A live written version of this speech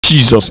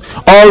Jesus.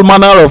 All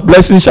manner of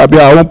blessings shall be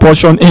our own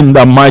portion in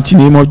the mighty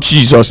name of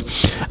Jesus.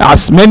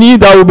 As many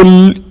that will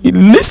be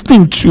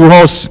listening to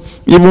us,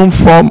 even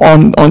from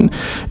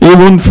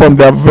even from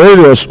their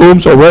various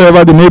homes or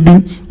wherever they may be,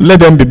 let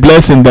them be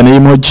blessed in the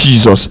name of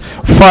Jesus.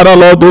 Father,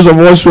 Lord, those of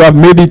us who have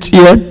made it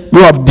here, who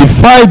have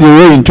defied the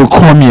rain to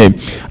come here,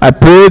 I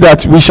pray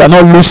that we shall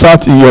not lose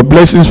out in your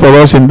blessings for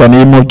us in the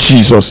name of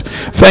Jesus.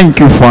 Thank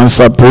you for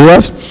answered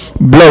prayers.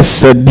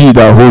 Blessed be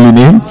thy holy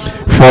name,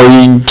 for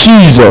in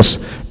Jesus'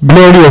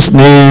 glorious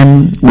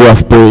name we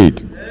have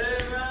prayed.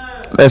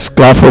 Amen. Let's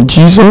clap for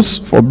Jesus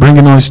for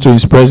bringing us to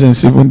his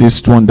presence even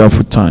this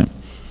wonderful time.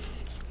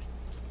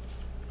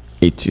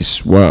 It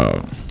is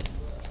well.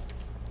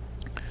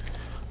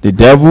 The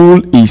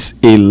devil is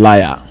a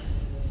liar.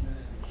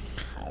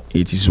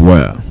 It is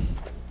well.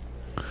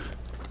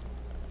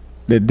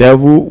 The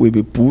devil will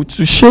be put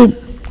to shame,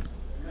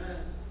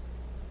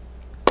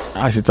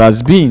 as it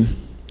has been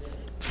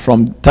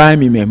from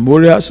time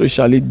immemorial, so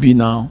shall it be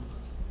now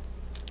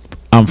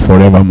and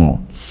forevermore.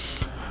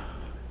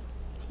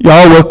 You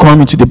are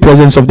welcome into the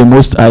presence of the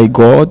Most High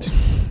God.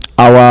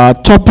 Our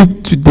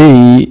topic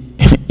today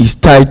is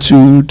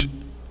titled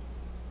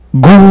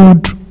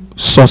Good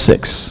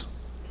Success.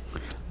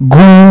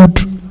 Good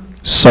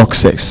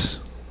success.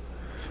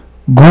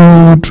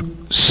 Good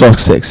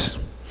success.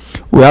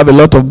 We have a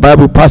lot of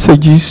Bible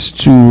passages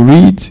to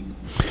read.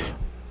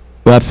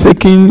 We are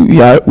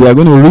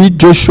going to read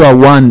Joshua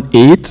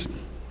 1:8.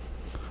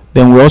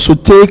 Then we also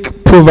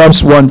take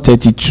Proverbs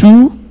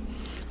 1:32.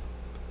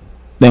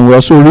 Then we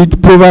also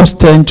read Proverbs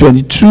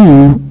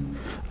 10:22,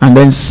 and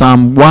then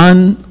Psalm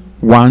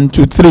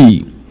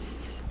 1:1-3.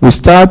 We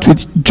start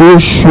with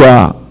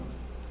Joshua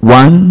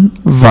 1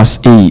 verse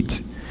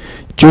 8.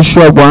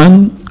 Joshua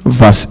 1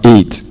 verse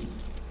 8.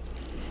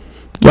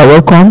 You are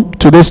welcome.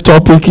 Today's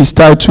topic is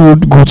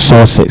titled Good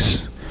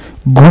Success.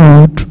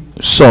 Good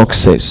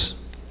Success.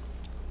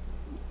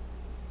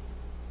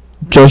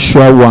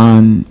 Joshua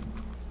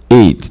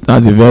 1:8.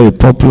 That's a very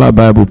popular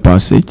Bible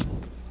passage.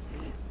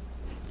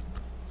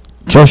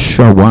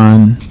 Joshua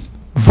 1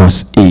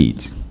 verse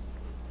 8.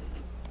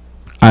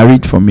 I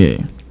read from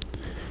here.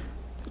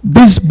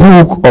 This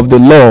book of the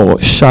law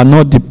shall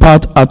not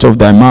depart out of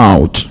thy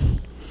mouth,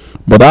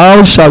 but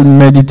thou shalt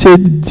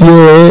meditate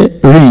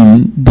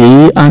therein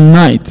day and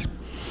night,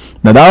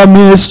 that thou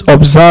mayest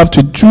observe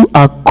to do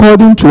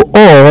according to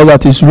all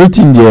that is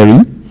written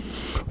therein.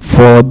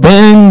 For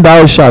then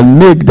thou shalt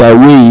make thy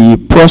way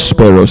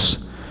prosperous,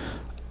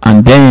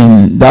 and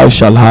then thou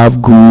shalt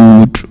have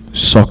good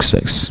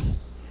success.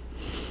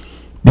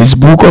 This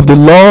book of the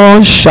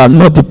law shall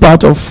not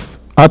depart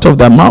out of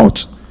thy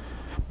mouth,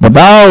 but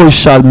thou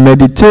shalt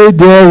meditate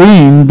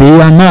therein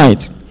day and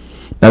night,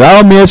 that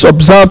thou mayest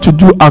observe to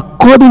do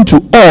according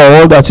to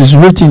all that is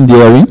written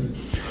therein.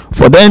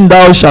 For then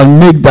thou shalt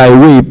make thy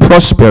way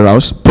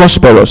prosperous,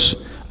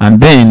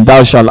 and then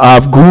thou shalt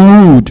have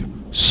good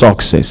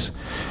success.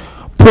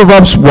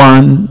 Proverbs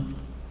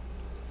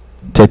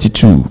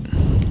 1:32.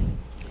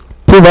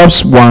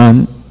 Proverbs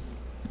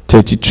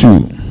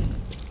 1:32.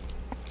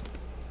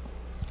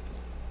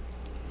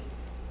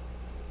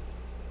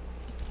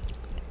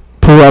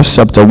 Proverbs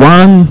chapter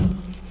 1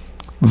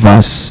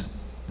 verse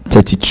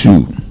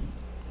 32.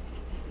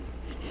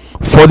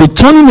 For the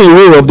turning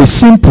away of the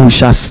simple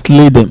shall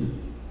slay them,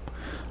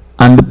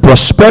 and the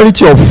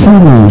prosperity of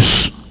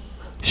fools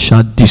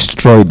shall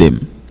destroy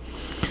them.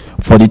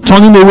 For the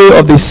turning away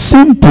of the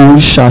simple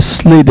shall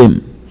slay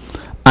them,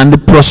 and the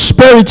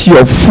prosperity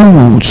of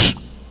fools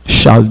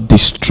shall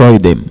destroy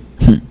them.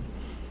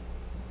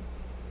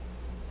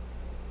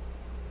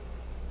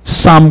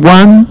 Psalm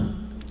 1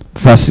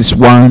 verses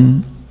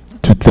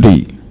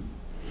 1-3.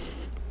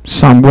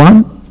 Psalm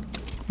 1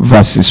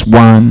 verses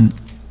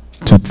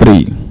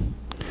 1-3.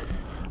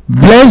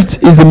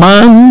 Blessed is the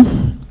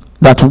man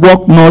that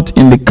walked not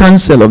in the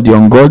counsel of the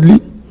ungodly,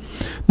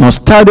 nor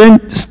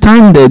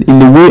standeth in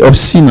the way of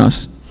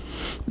sinners,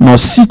 nor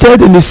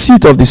seated in the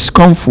seat of the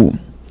scornful.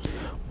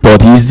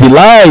 But his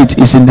delight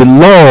is in the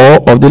law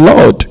of the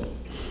Lord,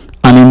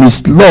 and in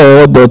his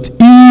law doth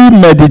he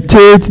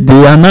meditate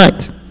day and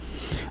night.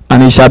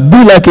 And he shall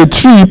be like a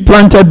tree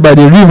planted by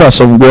the rivers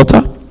of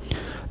water,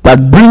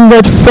 that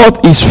bringeth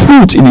forth his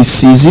fruit in his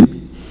season.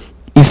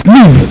 His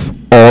leaf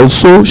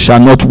also shall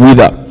not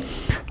wither,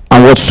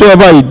 and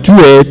whatsoever he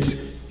doeth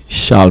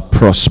shall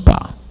prosper.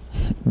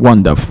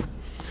 Wonderful.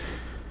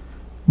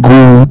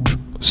 Good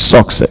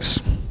success.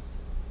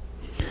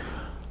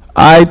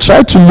 I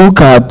try to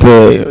look at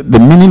the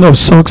meaning of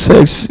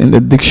success in the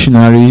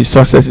dictionary.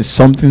 Success is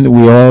something that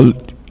we all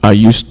are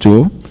used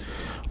to,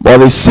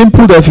 but a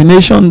simple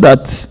definition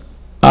that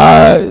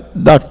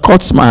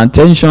caught my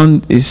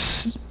attention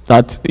is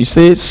that you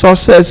say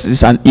success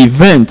is an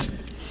event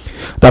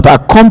that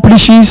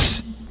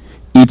accomplishes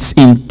its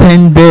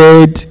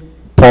intended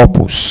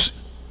purpose.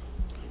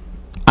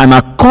 An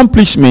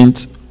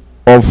accomplishment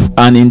of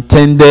an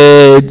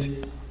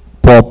intended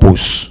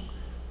purpose.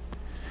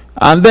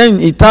 And then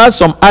it has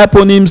some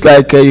hyponyms,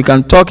 like you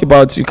can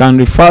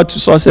refer to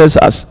success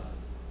as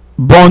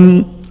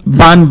barn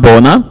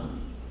burner,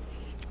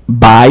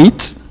 by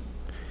it.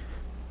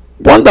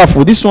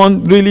 Wonderful. This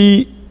one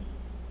really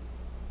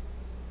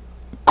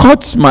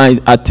caught my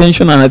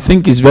attention, and I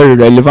think is very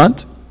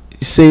relevant.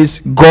 It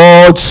says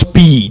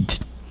Godspeed.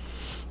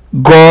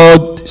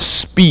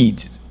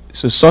 Godspeed.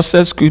 So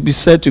success could be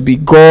said to be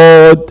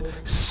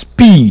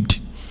Godspeed.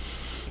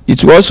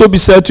 It will also be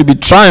said to be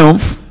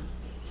triumph,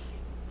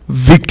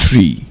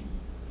 victory,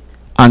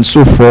 and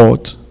so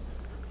forth,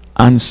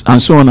 and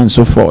so on and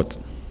so forth.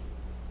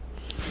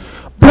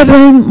 But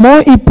then,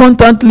 more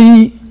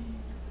importantly,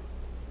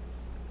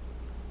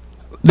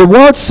 the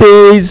word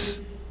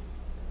says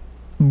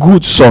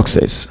good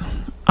success.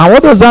 And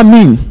what does that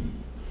mean?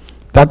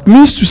 That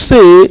means to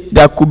say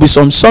there could be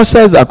some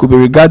success that could be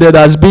regarded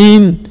as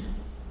being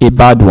a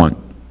bad one.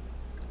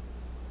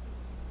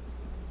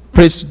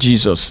 Praise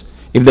Jesus.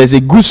 If there's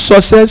a good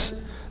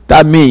success,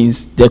 that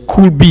means there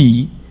could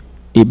be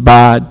a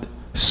bad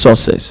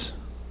success.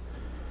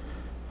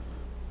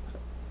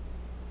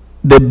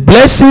 The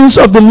blessings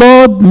of the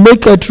Lord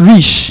make it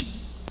rich,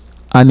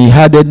 and he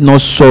added no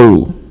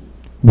sorrow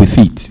with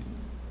it.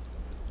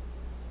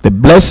 The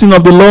blessing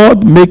of the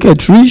Lord make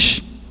it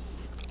rich,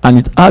 and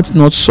it adds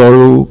not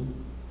sorrow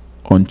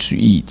unto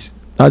it.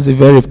 That's a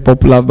very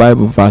popular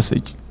Bible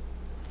passage.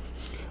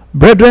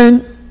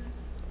 Brethren,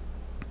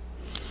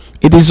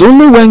 it is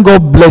only when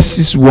God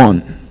blesses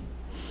one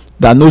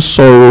that no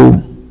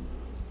sorrow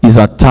is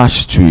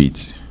attached to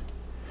it.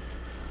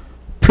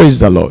 Praise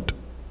the Lord.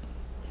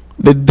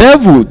 The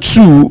devil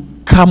too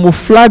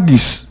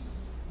camouflages,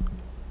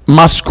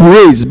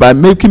 masquerades by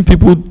making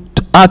people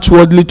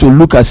outwardly to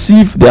look as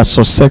if they are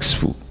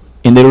successful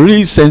in the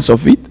real sense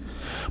of it.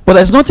 But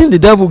there's nothing the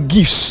devil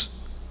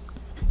gives.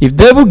 If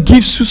devil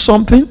gives you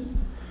something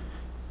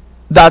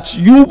that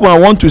you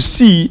want to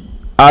see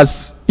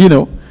as,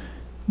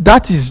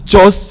 that is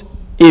just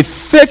a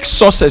fake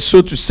success,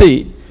 so to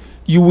say,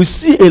 you will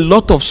see a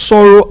lot of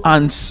sorrow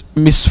and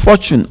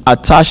misfortune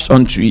attached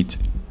onto it.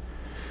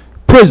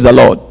 Praise the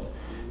Lord.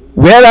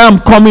 Where I'm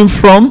coming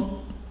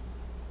from,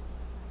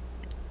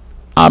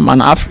 I'm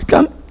an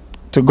African.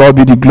 To God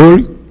be the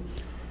glory.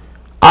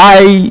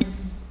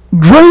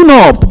 Growing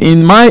up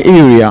in my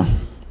area,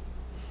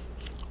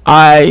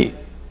 I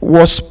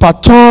was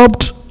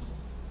perturbed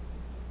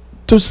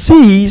to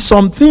see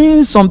some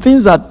things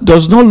that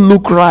does not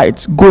look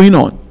right going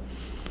on.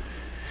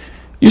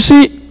 You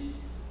see,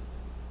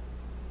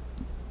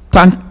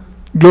 thank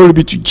glory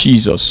be to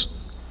Jesus.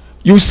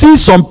 You see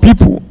some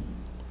people,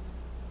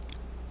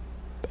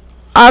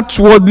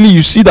 outwardly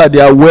you see that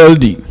they are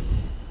wealthy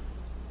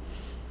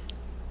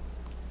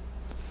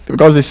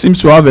because they seem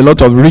to have a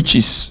lot of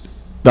riches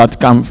that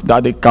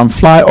they can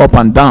fly up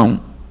and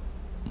down.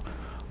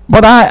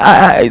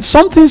 But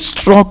something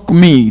struck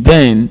me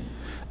then,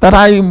 that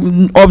I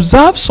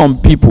observed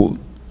some people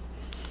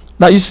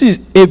that you see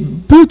a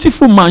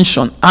beautiful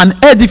mansion, an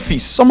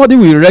edifice. Somebody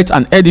will erect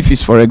an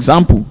edifice, for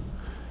example,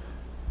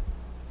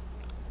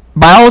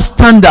 by all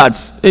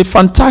standards, a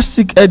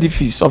fantastic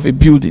edifice of a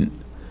building.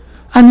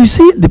 And you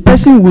see, the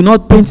person will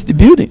not paint the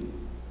building.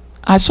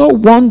 I saw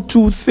 1,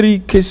 2, 3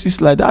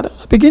 cases like that.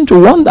 I begin to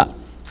wonder,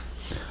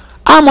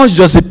 how much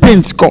does a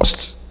paint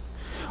cost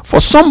for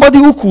somebody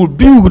who could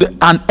build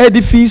an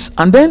edifice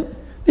and then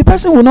the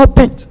person will not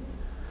paint?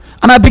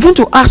 And I begin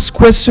to ask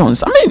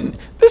questions. I mean,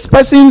 this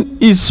person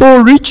is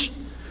so rich.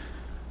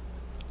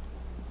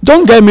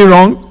 Don't get me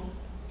wrong.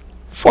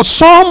 For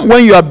some,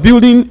 when you are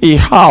building a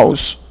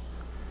house,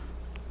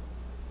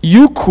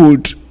 you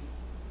could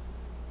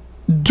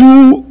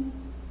do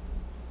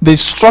the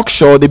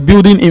structure, the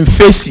building in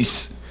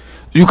phases.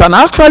 You can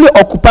actually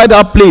occupy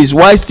that place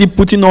while still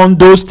putting on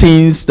those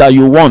things that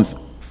you want.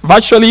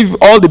 Virtually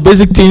all the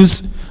basic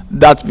things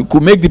that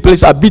could make the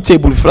place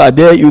habitable if you are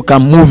there, you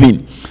can move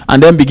in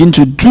and then begin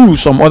to do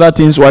some other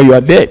things while you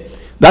are there.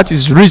 That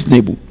is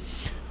reasonable.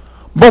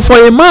 But for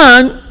a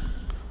man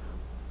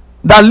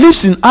that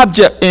lives in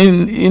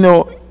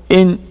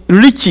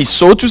riches,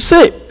 so to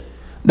say,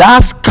 that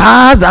has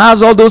cars, that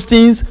has all those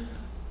things,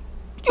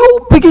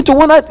 you begin to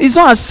wonder, it's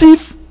not as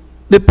if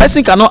the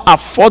person cannot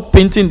afford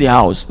painting the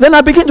house. Then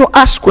I begin to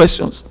ask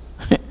questions.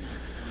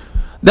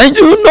 Then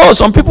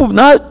some people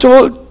now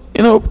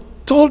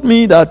told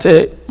me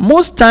that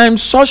most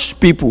times such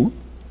people,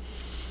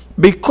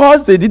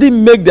 because they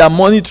didn't make their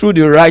money through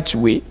the right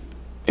way,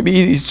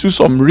 maybe it's through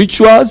some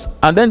rituals,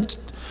 and then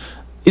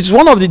it's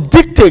one of the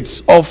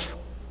dictates of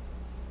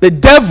the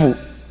devil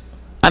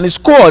and his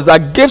cause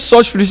that gave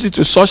such riches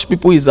to such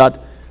people is that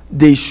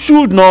they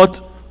should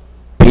not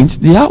paint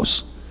the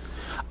house.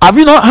 Have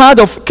you not heard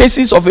of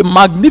cases of a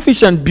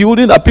magnificent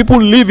building that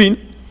people live in,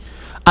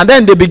 and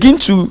then the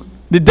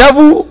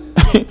devil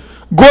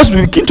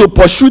begin to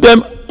pursue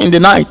them in the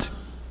night?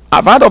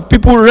 I've heard of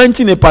people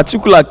renting a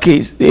particular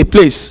place,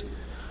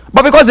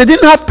 but because they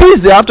didn't have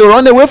peace, they have to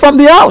run away from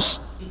the house.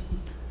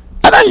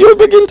 And then you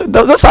begin to,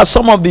 those are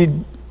some of the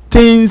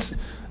things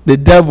the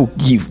devil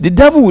gives. The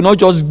devil will not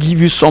just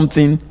give you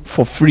something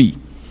for free.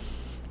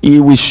 He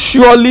will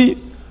surely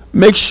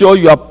make sure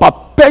you are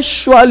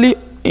perpetually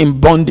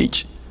in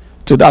bondage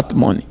to that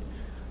money.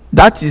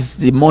 That is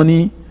the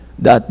money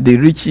that the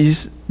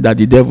riches that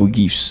the devil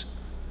gives.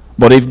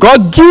 But if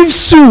God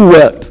gives you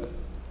wealth,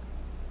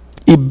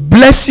 He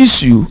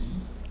blesses you,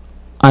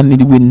 and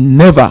it will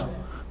never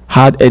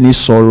have any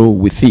sorrow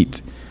with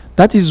it.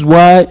 That is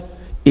why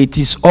it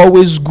is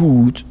always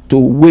good to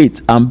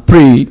wait and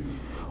pray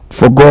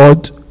for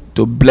God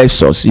to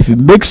bless us. If He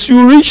makes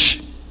you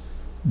rich,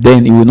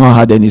 then He will not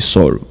have any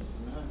sorrow.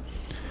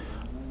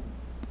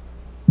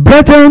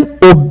 Brethren,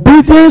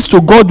 obedience to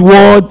God's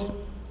word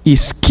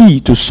is key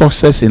to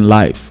success in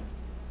life.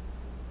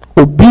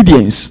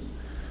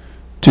 Obedience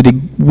to the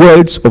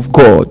words of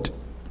God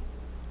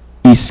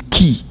is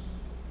key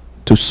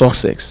to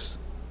success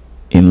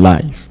in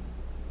life.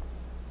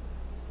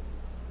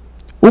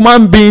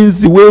 Human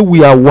beings, the way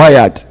we are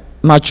wired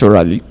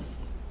naturally,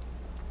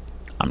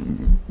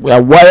 we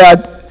are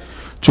wired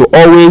to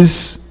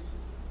always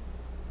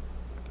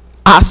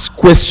ask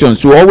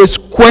questions, to always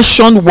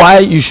question why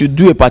you should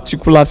do a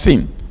particular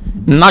thing.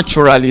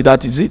 Naturally,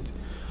 that is it.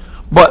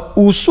 But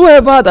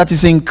whosoever that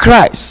is in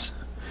Christ,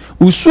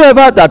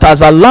 whosoever that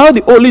has allowed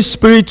the Holy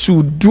Spirit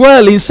to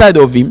dwell inside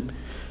of him,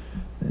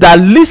 that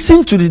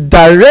listen to the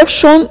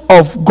direction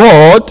of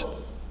God,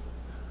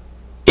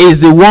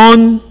 is the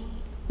one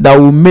that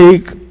will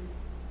make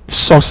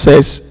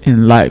success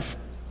in life.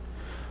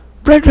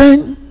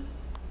 Brethren,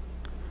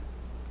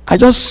 I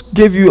just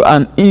gave you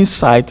an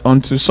insight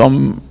onto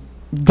some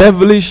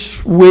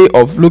devilish way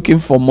of looking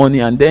for money,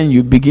 and then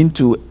you begin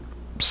to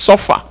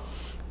suffer.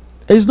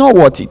 It's not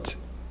worth it.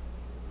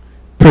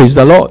 Praise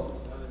the Lord.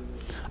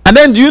 And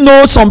then, do you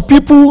know some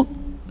people,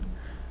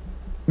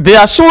 they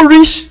are so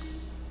rich,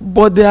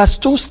 but they are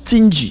so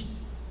stingy.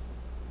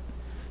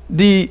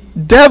 The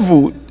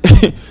devil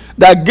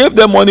that gave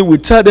them money will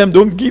tell them,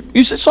 don't give.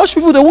 You see, such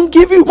people, they won't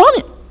give you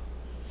money.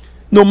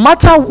 No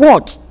matter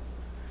what.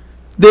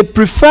 They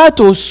prefer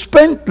to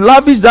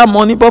lavish that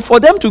money, but for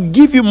them to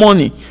give you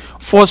money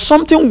for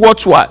something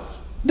worthwhile,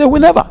 they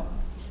will never.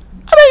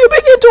 And then you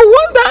begin to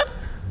wonder,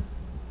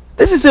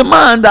 this is a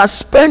man that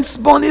spends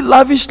money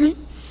lavishly,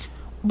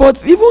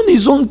 but even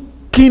his own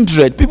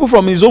kindred, people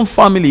from his own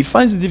family,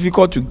 finds it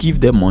difficult to give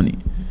them money.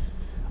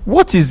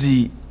 What is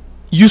the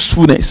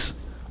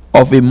usefulness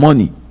of a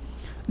money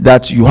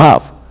that you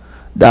have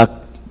that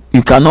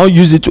you cannot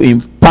use it to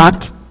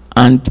impact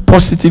and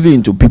positively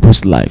into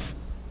people's life?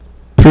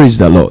 Praise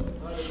the Lord.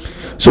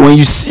 So when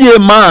you see a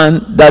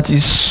man that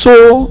is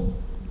so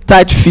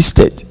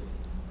tight-fisted,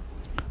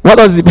 what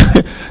does it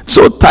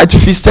so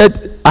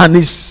tight-fisted and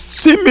he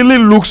seemingly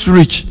looks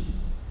rich,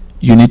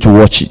 you need to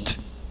watch it.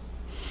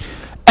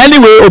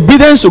 Anyway,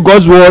 obedience to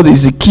God's word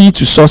is the key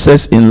to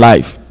success in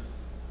life.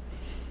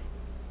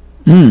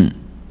 Our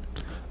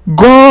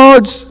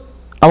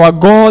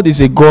God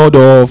is a God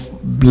of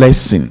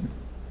blessing.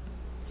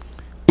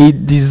 He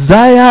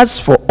desires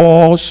for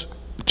us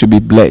to be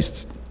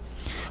blessed.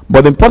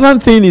 But the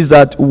important thing is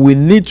that we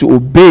need to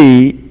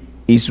obey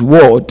His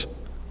word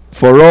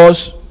for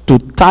us to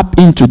tap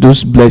into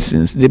those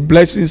blessings. The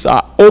blessings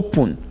are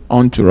open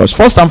unto us.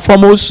 First and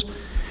foremost,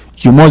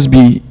 you must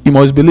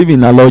believe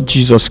in our Lord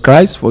Jesus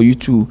Christ for you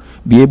to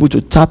be able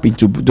to tap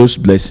into those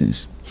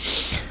blessings.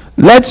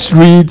 Let's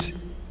read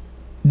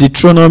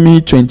Deuteronomy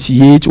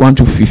 28,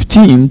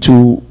 1-15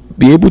 to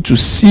be able to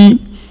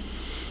see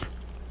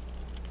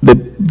the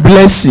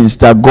blessings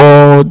that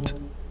God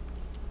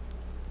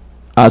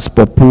has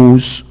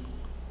proposed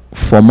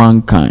for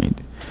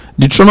mankind.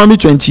 Deuteronomy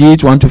 28,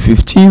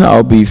 1-15.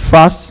 I'll be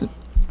fast.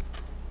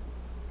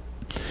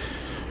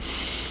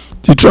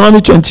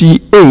 Deuteronomy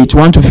 28,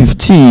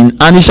 1-15.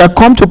 And it shall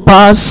come to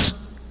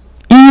pass,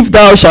 if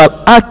thou shalt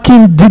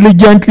hearken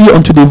diligently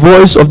unto the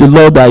voice of the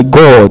Lord thy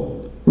God.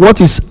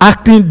 What is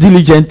acting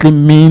diligently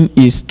mean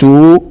is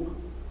to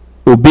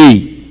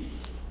obey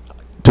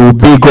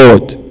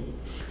God,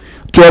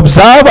 to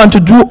observe and to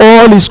do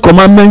all His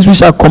commandments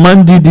which I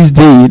command thee this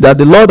day, that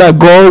the Lord thy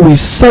God will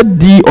set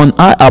thee on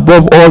high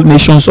above all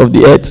nations of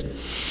the earth,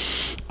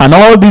 and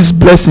all these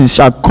blessings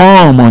shall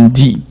come on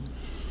thee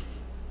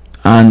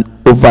and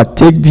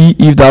overtake thee,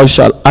 if thou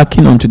shalt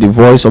hearken unto the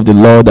voice of the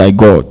Lord thy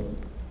God.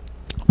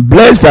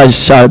 Blessed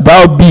shalt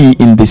thou be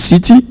in the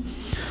city,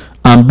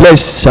 and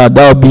blessed shalt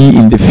thou be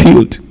in the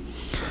field.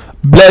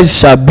 Blessed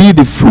shall be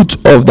the fruit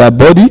of thy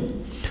body,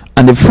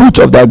 and the fruit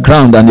of thy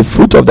ground, and the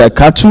fruit of thy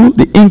cattle,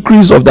 the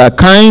increase of thy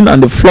kind,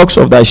 and the flocks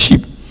of thy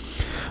sheep.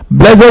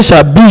 Blessed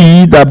shall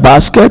be thy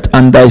basket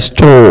and thy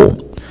store.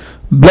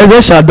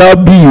 Blessed shalt thou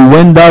be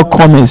when thou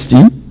comest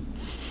in,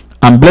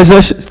 and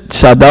blessed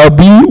shalt thou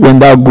be when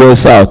thou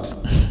goest out.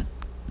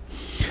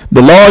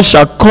 The Lord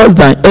shall cause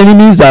thine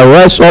enemies that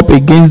rise up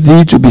against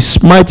thee to be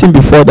smitten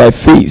before thy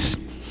face.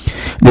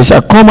 They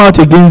shall come out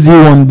against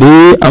thee one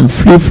day, and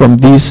flee from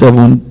thee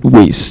 7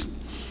 ways.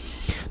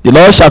 The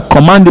Lord shall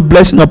command the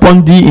blessing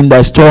upon thee in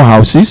thy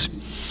storehouses,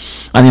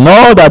 and in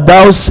all that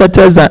thou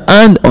settest thy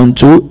hand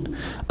unto,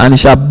 and he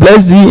shall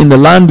bless thee in the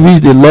land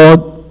which the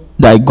Lord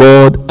thy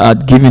God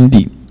hath given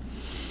thee.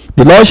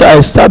 The Lord shall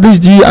establish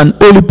thee an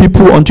holy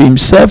people unto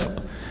himself,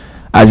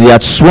 as he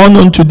hath sworn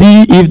unto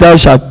thee, if thou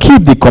shalt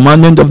keep the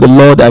commandment of the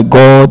Lord thy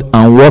God,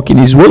 and walk in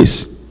his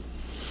ways.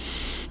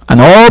 And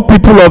all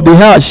people of the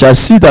earth shall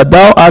see that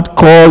thou art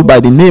called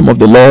by the name of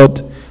the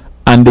Lord,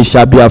 and they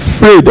shall be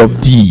afraid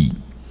of thee.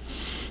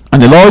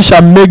 And the Lord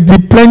shall make thee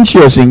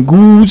plenteous in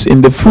goods, in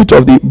the fruit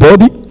of the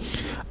body,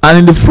 and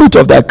in the fruit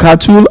of thy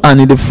cattle,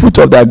 and in the fruit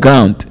of thy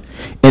ground,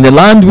 in the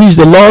land which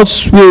the Lord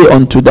sware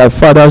unto thy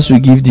fathers to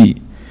give thee.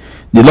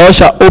 The Lord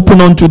shall open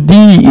unto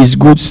thee his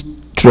good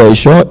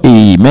treasure.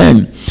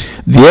 Amen.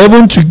 The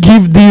heaven to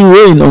give thee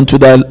rain unto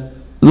thy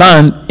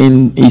land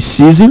in his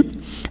season,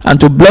 and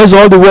to bless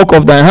all the work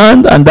of thy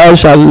hand, and thou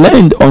shalt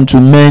lend unto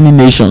many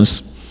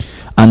nations,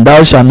 and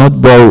thou shalt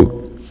not borrow.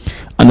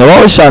 And the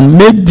Lord shall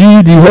make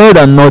thee the head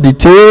and not the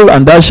tail,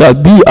 and thou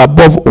shalt be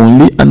above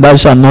only, and thou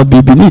shalt not be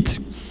beneath.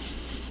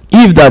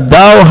 If that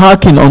thou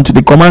hearken unto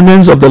the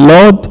commandments of the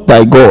Lord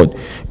thy God,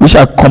 which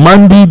I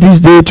command thee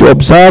this day to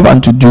observe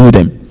and to do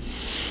them.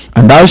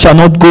 And thou shalt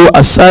not go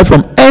aside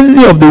from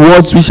any of the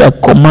words which I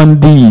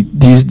command thee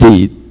this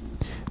day,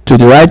 to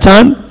the right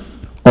hand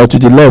or to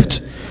the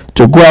left,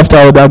 to go after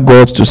other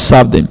gods to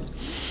serve them.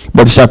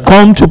 But it shall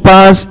come to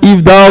pass,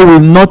 if thou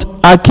wilt not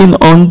hearken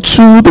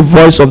unto the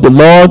voice of the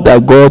Lord thy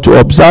God, to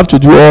observe to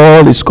do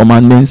all his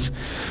commandments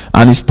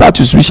and his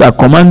statutes which I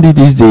command thee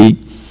this day,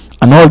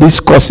 and all these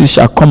curses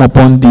shall come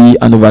upon thee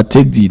and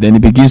overtake thee. Then he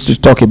begins to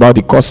talk about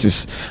the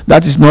curses.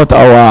 That is not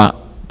our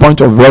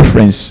point of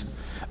reference.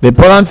 The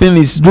important thing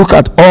is look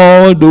at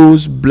all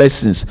those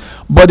blessings.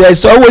 But there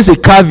is always a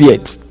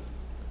caveat.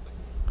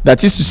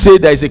 That is to say,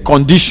 there is a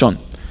condition.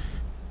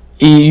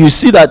 You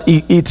see that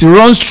it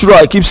runs through.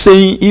 I keep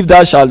saying, if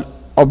thou shalt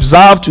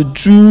observe to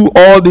do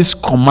all these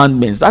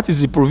commandments. That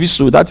is the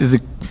proviso. That is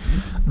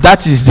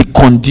the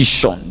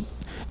condition.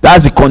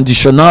 That's the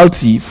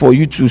conditionality for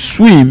you to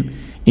swim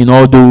in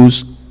all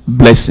those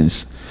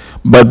blessings.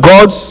 But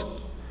God's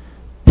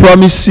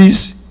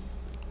promises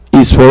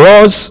is for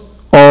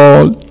us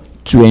all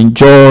to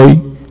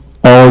enjoy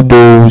all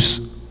those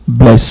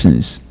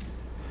blessings.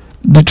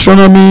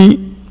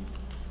 Deuteronomy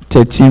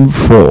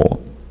 13:4.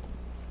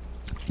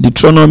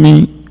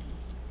 Deuteronomy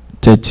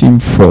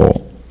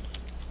 13:4.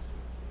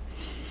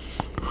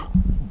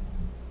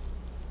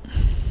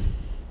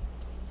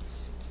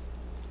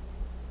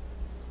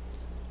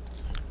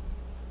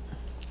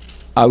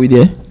 Are we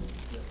there?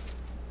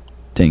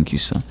 Thank you,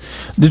 sir.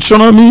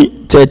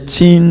 Deuteronomy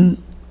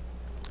 13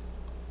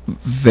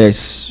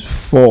 verse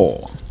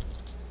 4.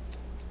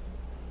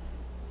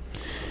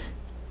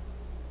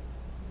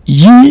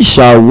 Ye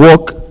shall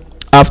walk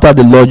after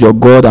the Lord your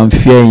God, and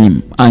fear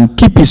him, and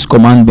keep his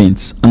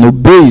commandments, and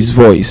obey his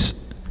voice,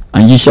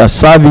 and ye shall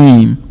serve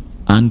him,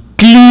 and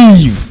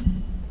cleave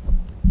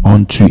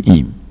unto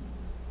him.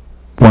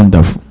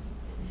 Wonderful.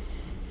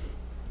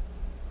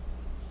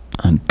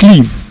 And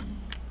cleave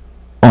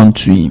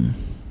unto him.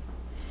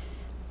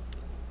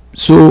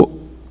 So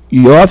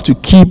you have to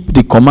keep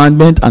the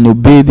commandment and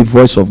obey the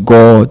voice of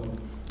God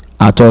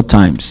at all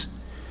times.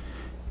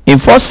 In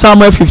 1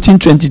 Samuel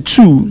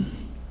 15:22,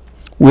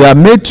 we are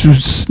made to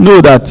know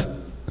that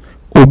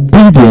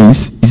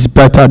obedience is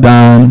better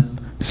than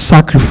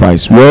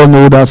sacrifice. We all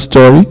know that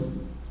story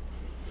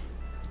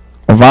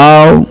of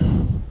how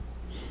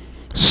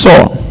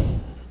Saul,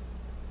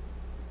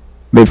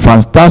 the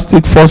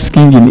fantastic first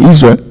king in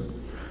Israel,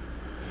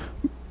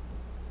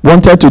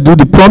 wanted to do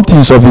the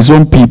promptings of his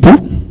own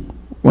people,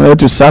 wanted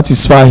to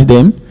satisfy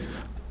them,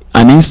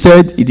 and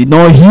instead he did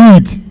not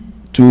heed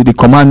to the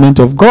commandment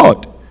of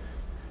God.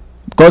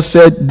 God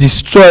said,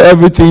 destroy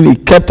everything. He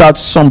kept out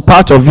some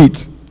part of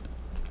it.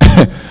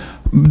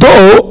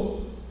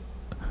 Though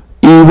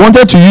he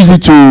wanted to use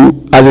it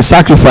as a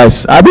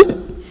sacrifice.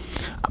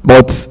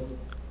 But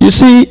you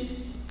see,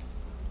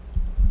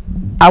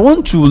 I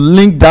want to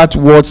link that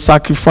word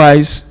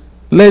sacrifice.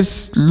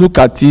 Let's look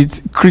at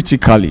it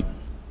critically.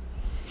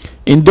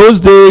 In those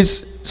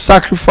days,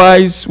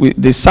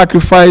 they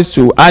sacrificed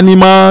to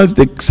animals,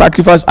 they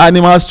sacrificed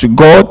animals to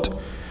God.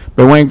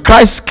 But when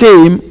Christ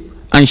came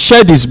and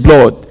shed his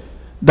blood,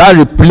 that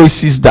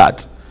replaces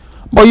that.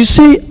 But you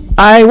see,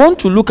 I want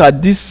to look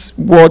at this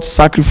word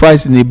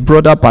sacrifice in a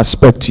broader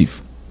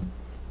perspective,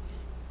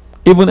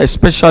 even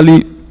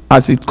especially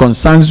as it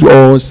concerns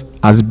us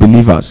as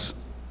believers.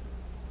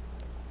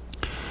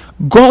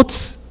 God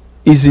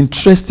is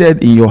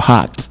interested in your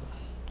heart.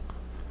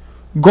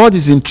 God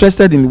is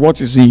interested in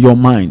what is in your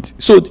mind.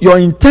 So your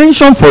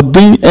intention for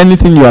doing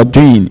anything you are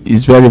doing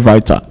is very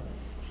vital.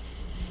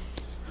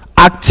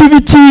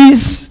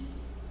 Activities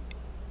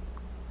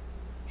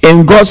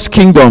in God's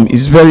kingdom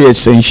is very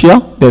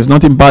essential. There's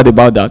nothing bad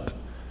about that.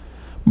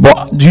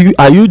 But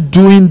are you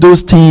doing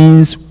those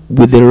things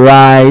with the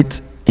right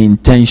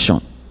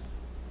intention?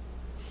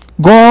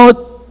 God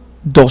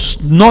does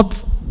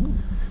not,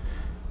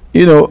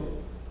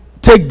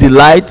 take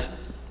delight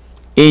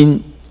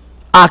in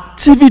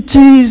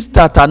activities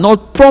that are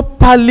not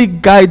properly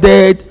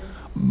guided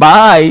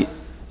by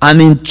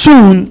and in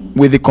tune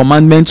with the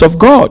commandments of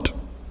God.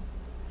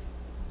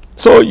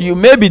 So you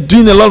may be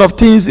doing a lot of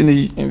things in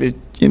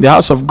the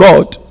house of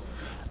God,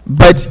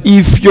 but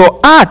if your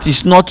heart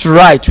is not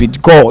right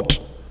with God,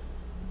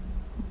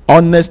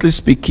 honestly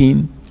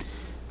speaking,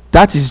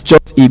 That is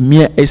just a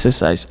mere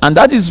exercise. And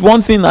that is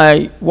one thing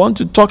I want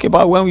to talk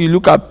about when we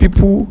look at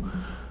people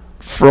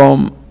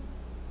from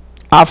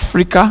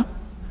Africa.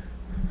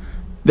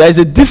 There is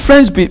a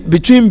difference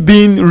between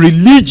being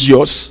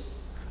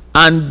religious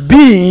and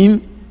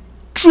being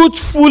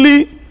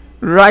truthfully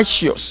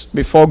righteous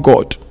before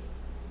God.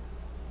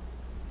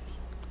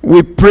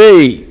 We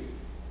pray,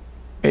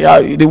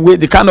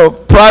 the kind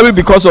of, probably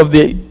because of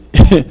the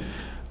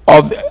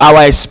of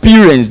our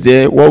experience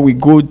there, what we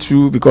go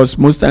through, because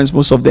most times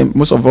most of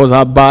us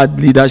have bad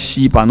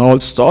leadership and all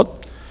stuff.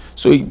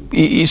 So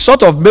it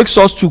sort of makes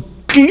us to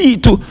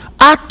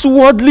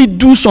outwardly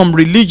do some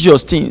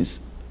religious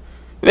things.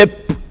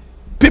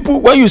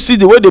 People, when you see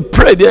the way they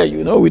pray there,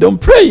 we don't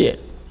pray here.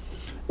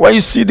 When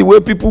you see the way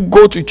people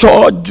go to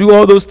church, do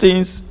all those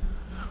things,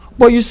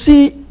 but you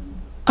see,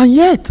 and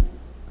yet,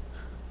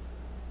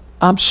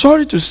 I'm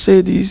sorry to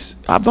say this,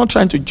 I'm not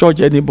trying to judge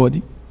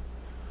anybody,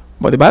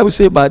 but the Bible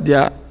says by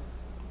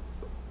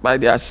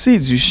their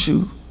seeds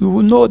you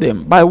will know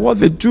them. By what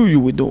they do,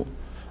 you will know.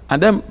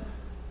 And then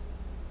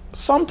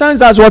sometimes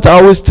that's what I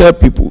always tell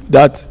people,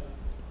 that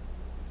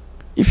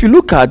if you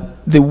look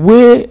at the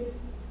way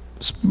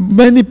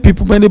many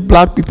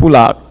black people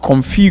are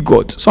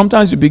configured,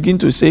 sometimes you begin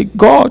to say,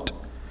 God,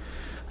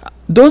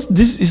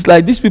 this is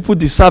like these people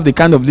deserve the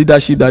kind of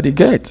leadership that they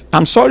get.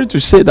 I'm sorry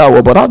to say that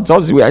word, but that's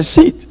just the way I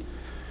see it.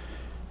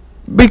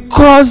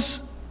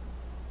 Because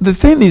the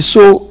thing is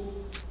so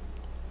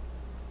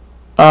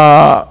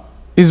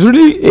is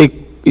really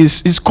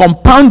is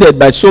compounded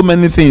by so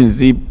many things.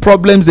 The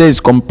problems there is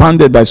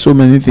compounded by so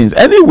many things.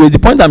 Anyway, the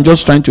point I'm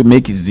just trying to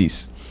make is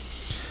this: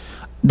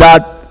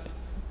 that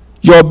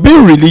you're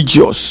being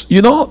religious.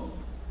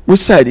 We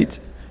said it.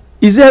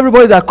 Is there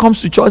everybody that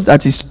comes to church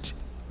that is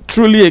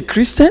truly a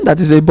Christian, that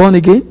is a born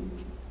again?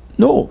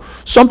 No.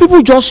 Some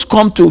people just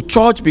come to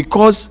church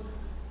because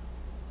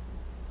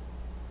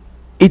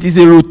it is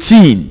a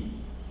routine.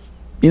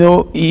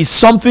 It's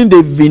something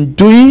they've been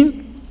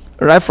doing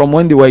right from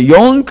when they were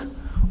young,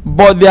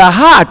 but their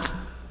heart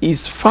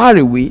is far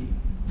away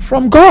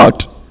from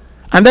God.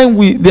 And then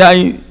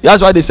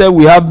that's why they say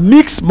we have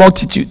mixed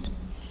multitude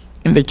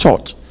in the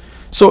church.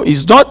 So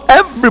it's not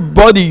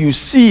everybody you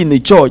see in the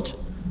church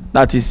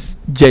that is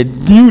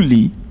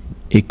genuinely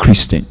a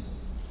Christian.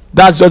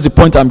 That's just the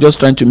point I'm just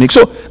trying to make.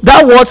 So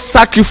that word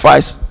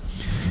sacrifice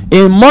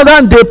in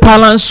modern day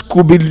parlance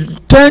could be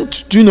turned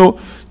to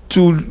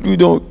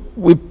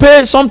we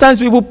pay, sometimes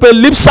people pay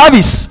lip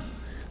service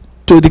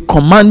to the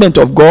commandment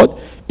of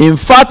God. In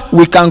fact,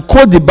 we can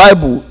quote the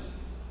Bible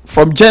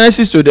from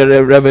Genesis to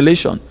the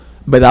Revelation,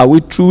 but are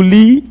we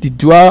truly the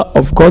doer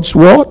of God's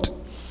word?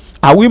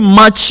 Are we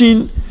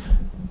matching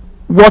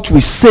what we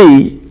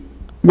say,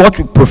 what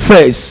we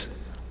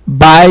profess,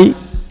 by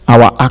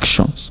our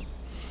actions?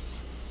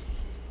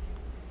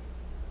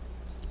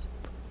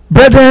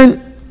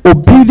 Brethren,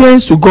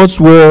 obedience to God's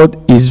word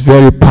is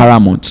very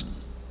paramount.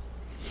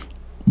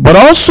 But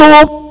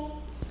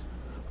also,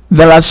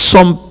 there are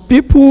some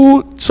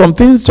people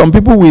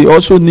we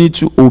also need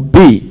to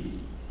obey.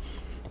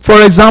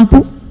 For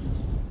example,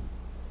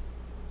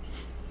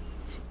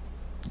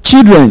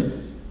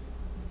 children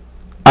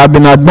have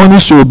been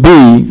admonished to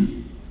obey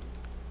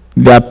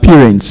their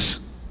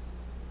parents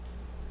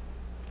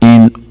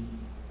in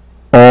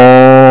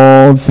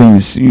all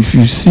things. If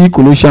you see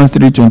Colossians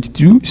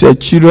 3:22, it says,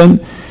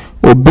 children,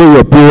 obey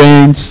your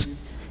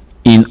parents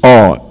in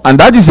all. And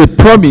that is a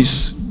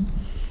promise.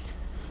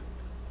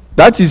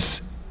 That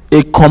is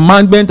a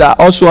commandment that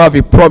also have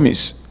a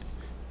promise.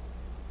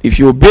 If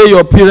you obey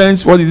your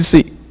parents, what did it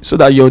say? So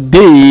that your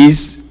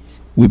days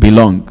will be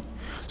long.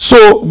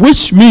 So,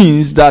 which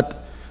means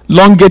that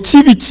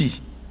longevity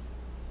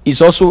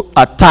is also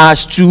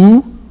attached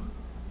to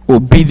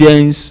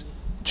obedience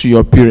to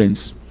your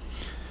parents.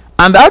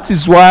 And that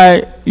is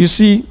why, you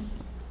see,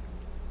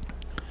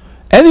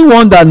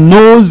 anyone that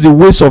knows the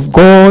ways of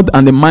God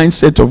and the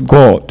mindset of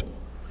God,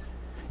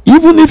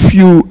 even if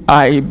you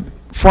are,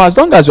 for as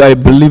long as you are a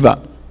believer,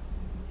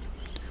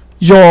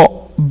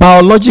 your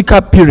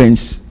biological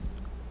parents,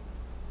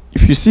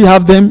 if you still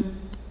have them,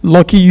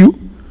 lucky you,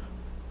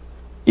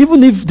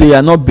 even if they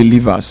are not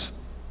believers,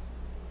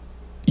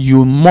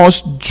 you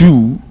must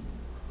do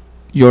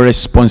your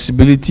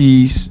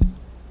responsibilities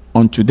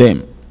unto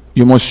them.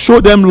 You must show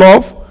them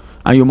love,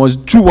 and you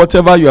must do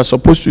whatever you are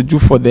supposed to do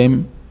for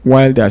them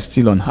while they are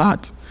still on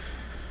earth.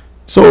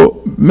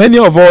 So many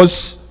of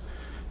us,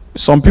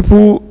 some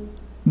people,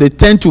 they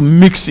tend to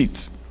mix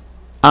it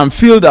and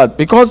feel that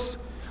because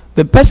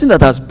the person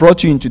that has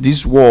brought you into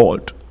this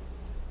world,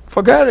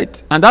 forget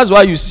it. And that's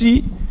why you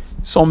see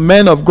some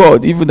men of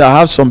God, even that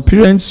have some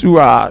parents who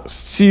are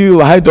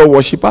still idol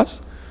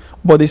worshippers,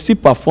 but they still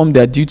perform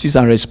their duties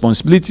and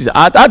responsibilities.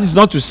 And that is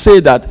not to say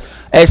that,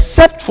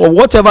 except for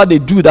whatever they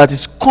do that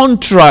is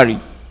contrary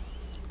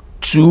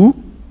to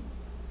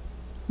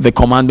the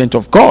commandment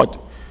of God.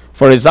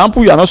 For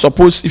example, you are not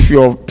supposed, if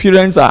your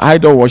parents are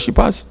idol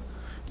worshippers,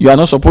 you are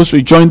not supposed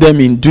to join them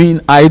in doing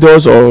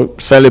idols or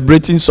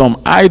celebrating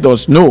some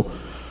idols. No.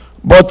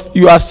 But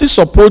you are still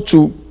supposed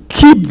to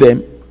keep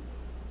them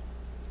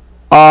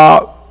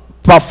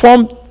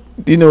perform,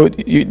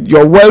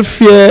 your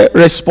welfare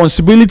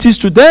responsibilities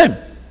to them.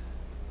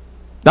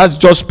 That's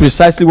just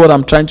precisely what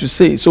I'm trying to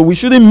say. So we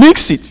shouldn't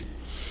mix it.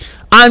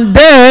 And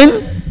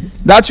then,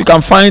 that you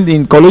can find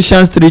in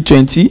Colossians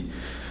 3:20.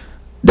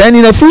 Then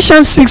in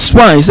Ephesians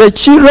 6:1, it says,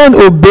 children,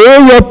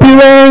 obey your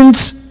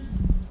parents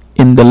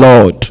in the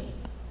Lord.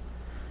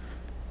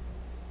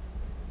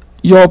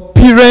 Your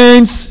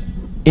parents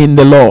in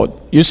the Lord.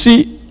 You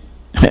see,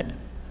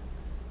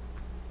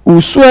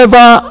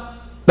 whosoever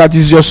that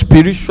is your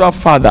spiritual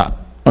father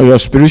or your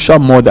spiritual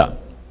mother,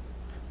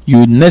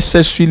 you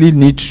necessarily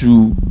need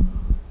to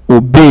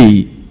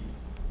obey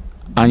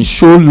and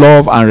show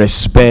love and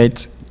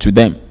respect to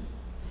them.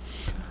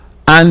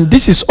 And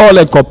this is all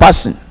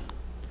encompassing,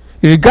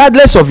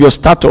 regardless of your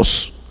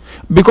status.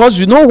 Because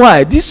you know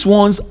why? These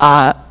ones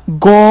are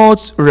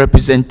God's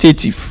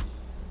representative.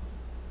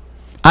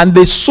 And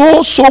they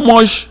sow so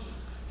much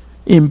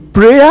in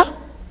prayer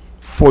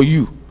for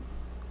you.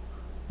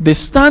 They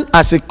stand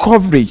as a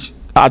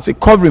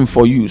covering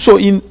for you. So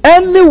in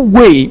any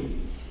way,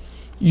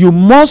 you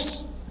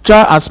must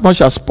try as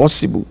much as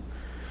possible.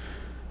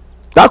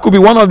 That could be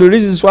one of the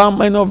reasons why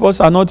many of us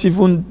are not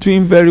even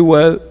doing very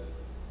well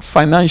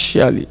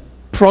financially,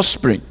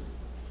 prospering.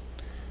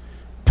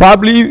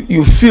 Probably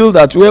you feel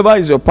that whoever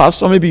is your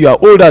pastor, maybe you are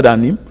older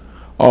than him,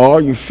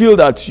 or you feel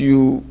that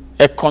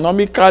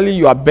economically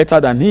you are better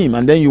than him,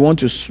 and then you want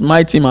to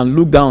smite him and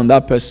look down on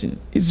that person.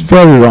 It's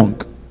very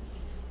wrong.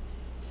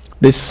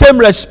 The same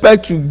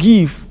respect you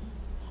give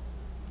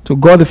to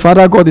God the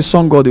Father, God the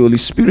Son, God the Holy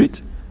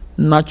Spirit,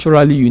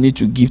 naturally you need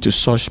to give to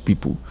such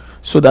people,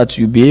 so that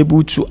you'll be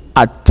able to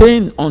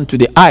attain unto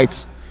the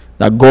heights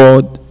that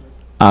God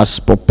has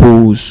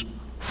proposed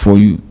for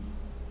you.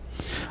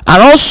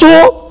 And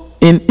also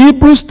in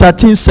Hebrews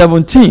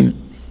 13:17.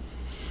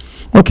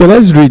 Okay,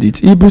 let's read it.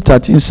 Hebrews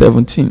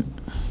 13:17.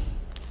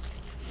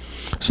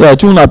 So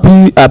it won't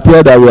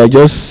appear that we are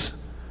just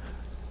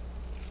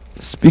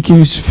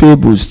speaking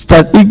fables.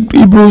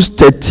 Hebrews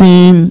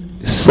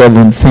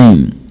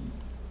 13:17.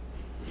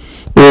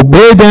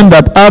 Obey them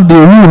that have the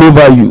rule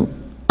over you,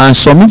 and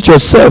submit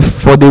yourself,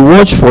 for they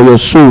watch for your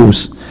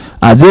souls,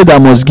 as they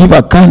that must give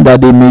account,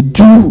 that they may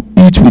do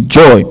it with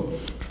joy,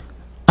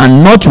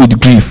 and not with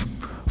grief,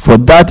 for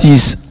that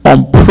is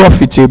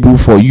unprofitable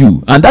for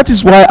you. And that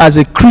is why, as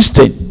a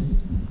Christian,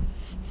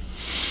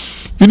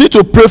 you need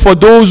to pray for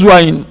those who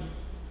are in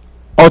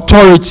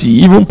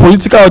authority, even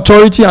political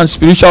authority and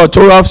spiritual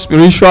authority,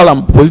 spiritual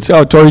and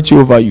political authority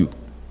over you.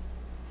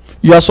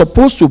 You are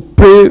supposed to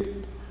pray.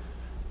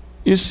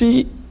 You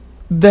see,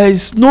 there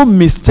is no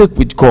mistake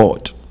with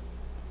God.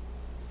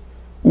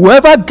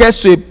 Whoever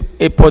gets to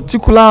a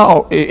particular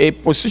or a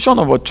position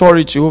of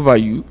authority over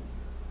you,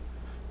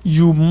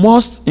 you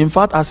must, in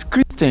fact, as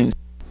Christians,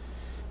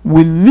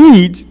 we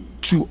need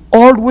to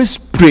always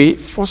pray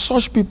for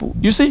such people.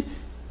 You see,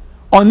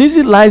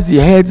 uneasy lies the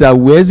head that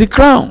wears the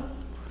crown.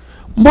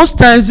 Most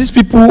times these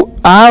people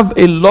have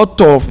they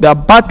are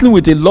battling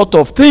with a lot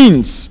of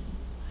things.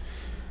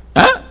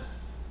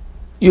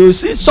 You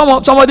see,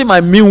 somebody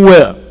might mean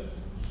well,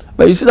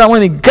 but you see that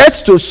when it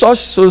gets to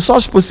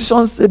such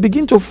positions, they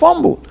begin to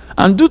fumble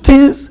and do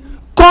things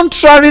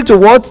contrary to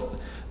what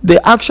they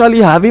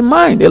actually have in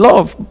mind. They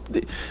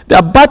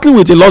are battling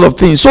with a lot of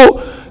things.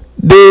 So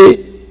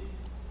they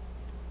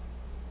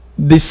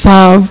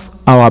deserve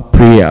our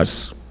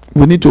prayers.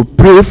 We need to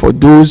pray for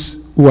those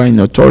who are in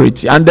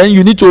authority. And then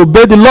you need to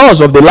obey the laws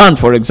of the land,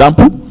 for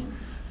example.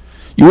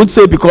 You would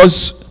say,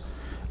 because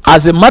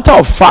as a matter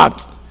of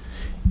fact,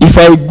 if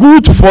you are a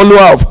good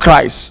follower of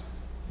Christ,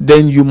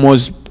 then you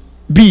must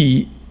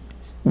be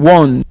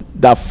one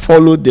that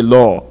followed the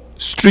law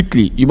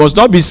strictly. You must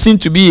not be seen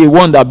to be a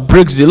one that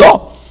breaks the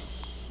law.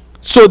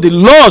 So the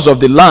laws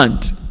of the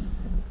land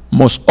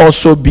must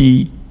also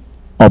be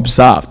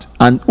observed.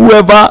 And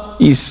whoever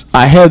is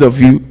ahead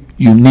of you,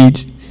 you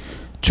need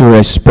to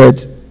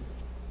respect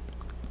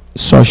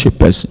such a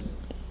person.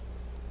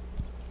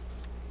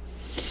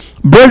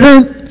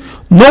 Brethren,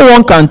 no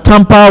one can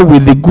tamper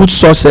with the good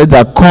sources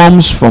that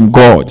comes from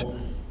God.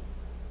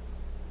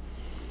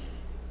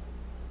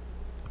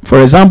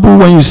 For example,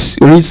 when you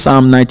read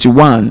Psalm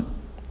 91,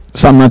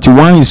 Psalm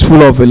 91 is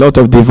full of a lot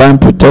of divine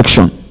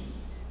protection.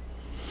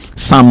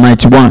 Psalm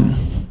 91.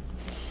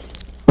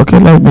 Okay,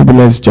 maybe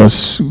let's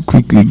just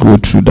quickly go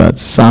through that.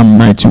 Psalm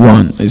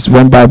 91 is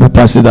one Bible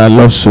passage that I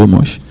love so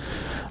much.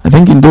 I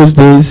think in those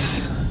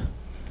days,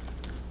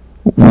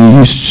 we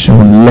used to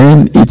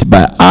learn it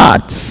by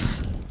heart.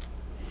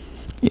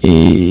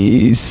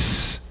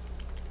 Is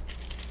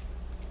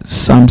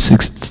Psalm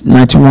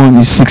 91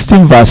 is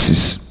 16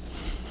 verses.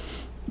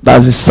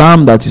 That's a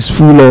psalm that is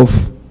full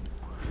of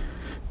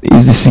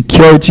is the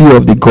security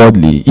of the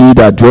godly. He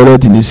that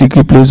dwelleth in the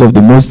secret place of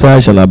the Most High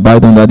shall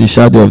abide under the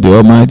shadow of the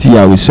Almighty.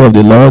 I will serve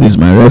the Lord, is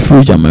my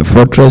refuge and my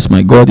fortress,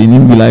 my God, in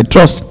him will I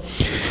trust.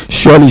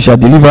 Surely he shall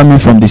deliver me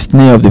from the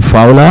snare of the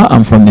fowler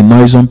and from the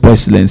noisome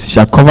pestilence. He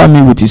shall cover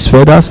me with his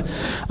feathers,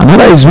 and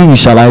under his wings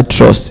shall I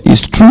trust.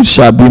 His truth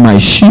shall be my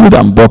shield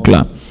and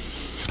buckler.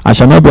 I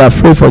shall not be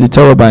afraid for the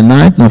terror by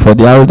night, nor for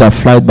the arrow that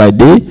flieth by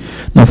day,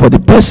 nor for the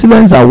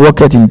pestilence that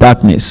walketh in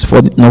darkness,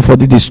 nor for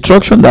the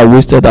destruction that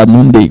wasteth at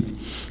noonday.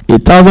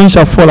 1,000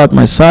 shall fall at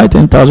my side,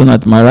 10,000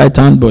 at my right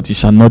hand, but it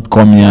shall not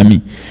come near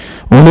me.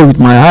 Only with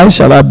my eyes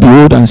shall I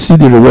behold and see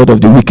the reward of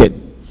the wicked.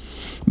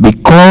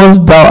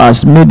 Because thou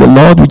hast made the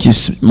Lord, which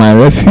is my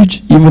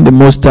refuge, even the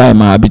Most High,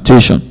 my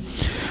habitation.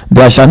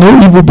 There shall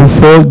no evil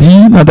befall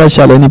thee, neither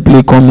shall any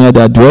plague come near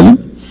thy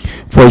dwelling.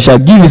 For he shall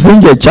give his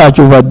angel charge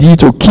over thee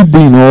to keep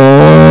thee in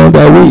all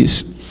thy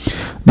ways.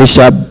 They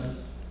shall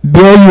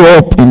bear you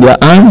up in their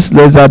hands,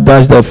 lest thou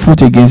dash thy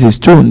foot against a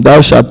stone.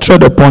 Thou shalt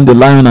tread upon the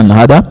lion and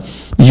adder,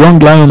 the young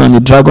lion and the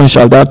dragon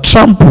shall thou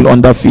trample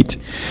under feet.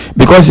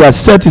 Because he has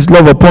set his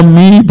love upon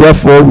me,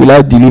 therefore will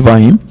I deliver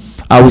him.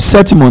 I will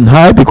set him on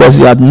high, because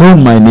he hath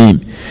known my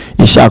name.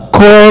 He shall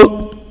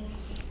call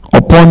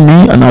upon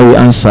me, and I will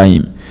answer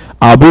him.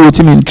 I will be with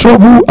him in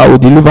trouble. I will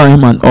deliver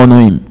him and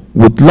honor him.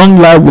 With long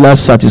life will I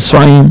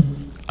satisfy him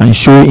and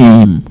show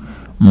him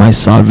my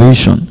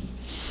salvation.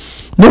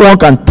 No one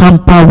can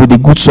tamper with the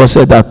good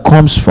success that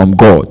comes from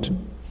God,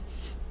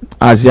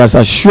 as he has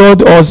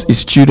assured us,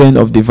 his children,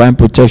 of divine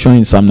protection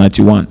in Psalm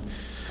 91.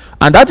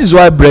 And that is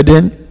why,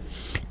 brethren,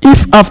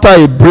 if after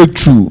a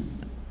breakthrough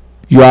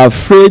you are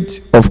afraid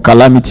of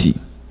calamity,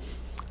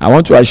 I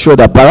want to assure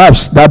that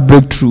perhaps that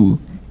breakthrough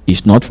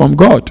is not from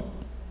God.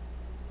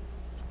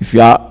 If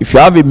you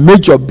have a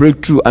major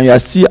breakthrough and you are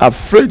still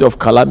afraid of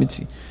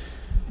calamity,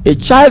 a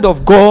child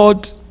of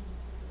God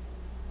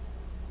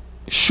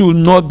should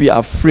not be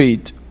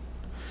afraid,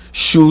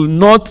 should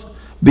not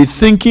be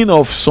thinking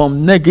of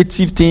some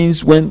negative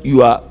things when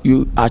you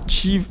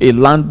achieve a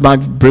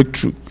landmark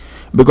breakthrough,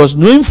 because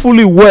knowing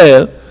fully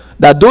well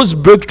that those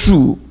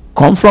breakthroughs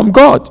come from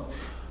God.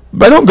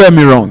 But don't get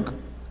me wrong,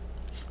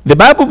 the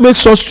Bible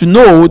makes us to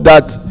know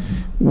that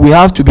we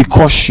have to be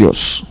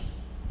cautious.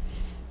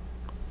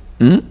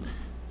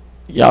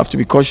 You have to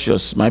be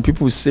cautious. My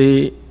people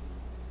say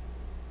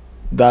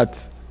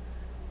that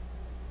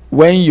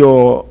when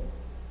you're,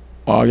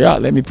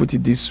 let me put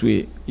it this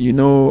way,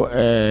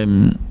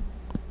 yam,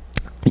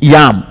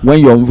 when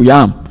your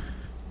yam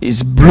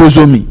is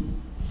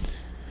blossoming,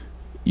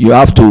 you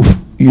have to,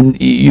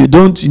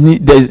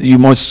 you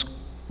must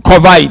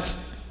cover it.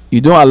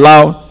 You don't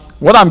allow.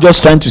 What I'm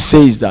just trying to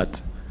say is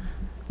that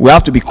we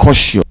have to be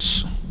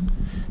cautious.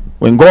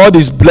 When God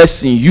is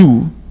blessing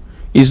you,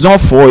 it's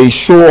not for a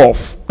show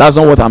off. That's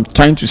not what I'm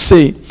trying to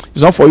say.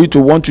 It's not for you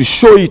to want to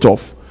show it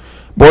off.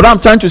 But what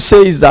I'm trying to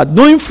say is that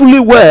knowing fully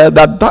well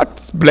that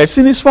that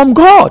blessing is from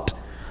God,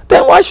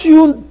 then why should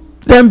you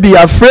then be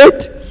afraid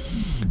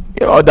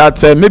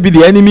that maybe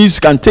the enemies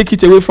can take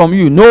it away from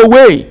you? No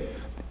way.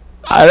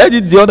 I read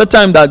it the other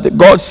time that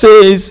God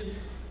says,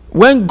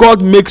 when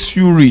God makes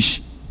you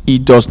rich, he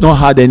does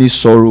not add any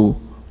sorrow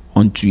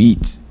unto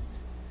it.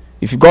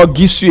 If God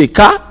gives you a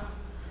car,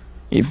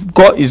 if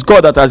God is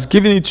God that has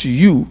given it to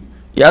you,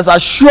 he has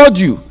assured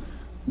you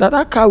that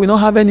that car will not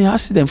have any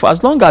accident. For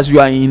as long as you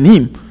are in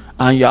him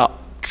and you are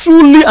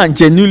truly and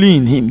genuinely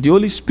in him, the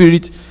Holy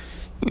Spirit,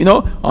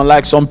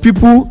 unlike some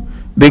people,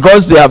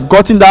 because they have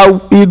gotten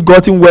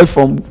wealth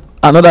from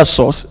another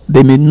source,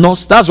 they may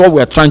not. That's what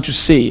we are trying to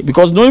say.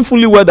 Because knowing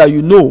fully well that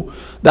you know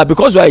that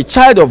because you are a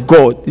child of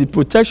God, the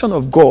protection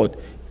of God,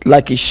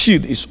 like a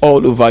shield, is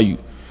all over you.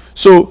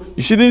 So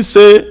you shouldn't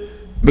say,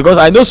 because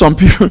I know some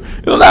people,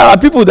 there are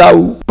people that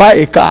will buy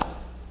a car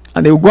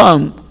and they will go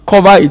and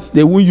cover it,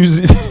 they won't use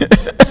it.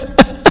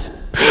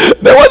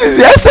 Then what is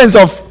the essence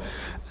of?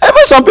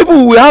 Even some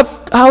people will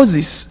have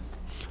houses.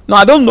 Now,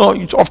 I don't know.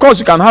 Of course,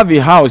 you can have a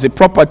house, a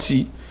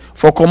property.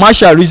 For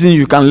commercial reasons,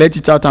 you can let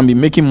it out and be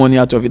making money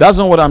out of it. That's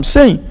not what I'm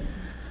saying.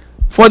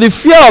 For the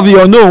fear of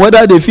the unknown,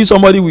 whether they feel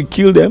somebody will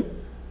kill them.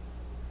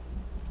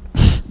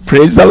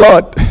 Praise the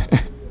Lord.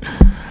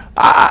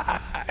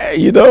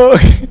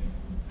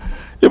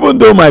 Even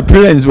though my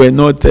parents were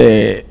not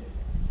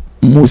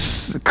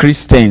most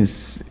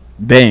Christians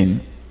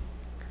then,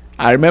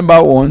 I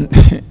remember one,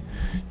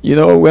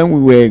 when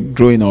we were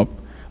growing up,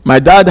 my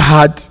dad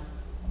had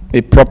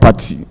a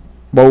property,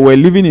 but we were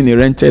living in a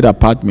rented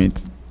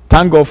apartment.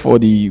 Thank God for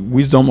the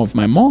wisdom of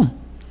my mom.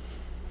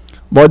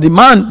 But the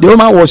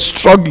woman was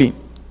struggling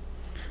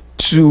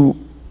to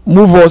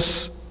move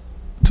us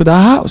to the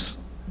house.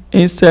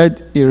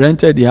 Instead, he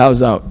rented the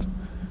house out.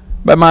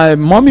 But my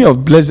mommy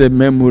of blessed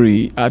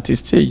memory at a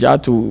stage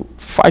had to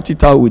fight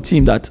it out with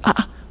him that,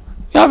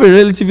 we have a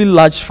relatively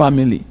large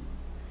family.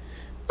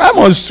 Why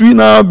must we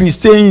now be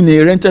staying in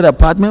a rented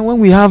apartment when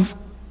we have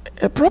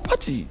a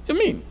property?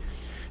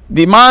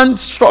 The man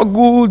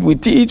struggled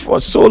with it for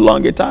so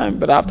long a time,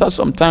 but after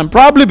some time,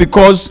 probably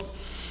because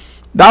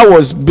that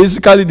was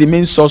basically the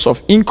main source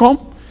of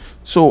income.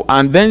 So,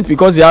 and then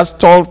because he has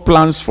tall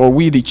plans for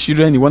we, the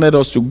children, he wanted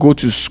us to go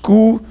to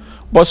school.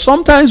 But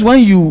sometimes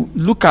when you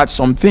look at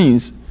some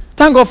things,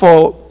 thank God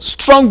for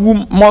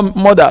strong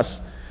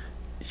mothers,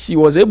 she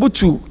was able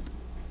to,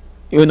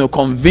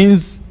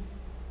 convince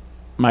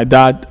my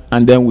dad,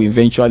 and then we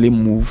eventually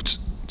moved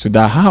to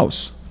that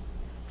house.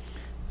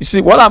 You see,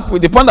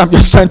 the point I'm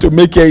just trying to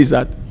make here is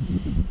that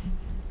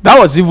That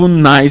was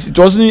even nice. It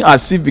wasn't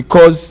as if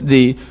because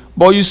they...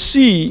 But you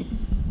see,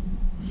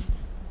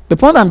 the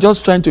point I'm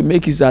just trying to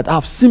make is that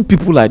I've seen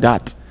people like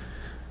that.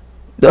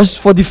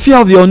 Just for the fear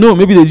of the unknown.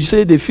 Maybe they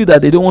say they feel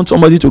that they don't want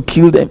somebody to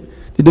kill them.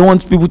 They don't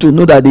want people to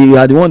know that they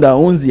are the one that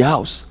owns the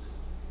house.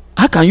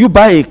 How can you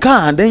buy a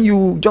car and then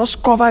you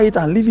just cover it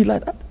and leave it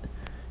like that?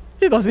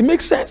 It doesn't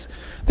make sense.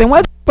 Then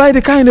why buy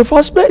the car in the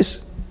first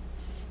place?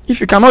 If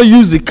you cannot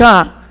use the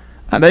car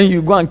and then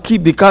you go and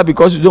keep the car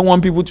because you don't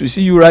want people to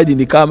see you ride in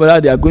the car,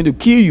 but they are going to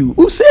kill you.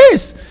 Who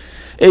says?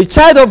 A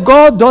child of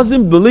God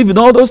doesn't believe in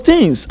all those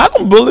things. I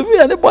don't believe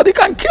anybody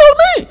can kill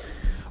me.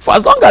 For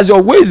as long as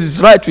your ways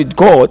is right with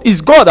God, it's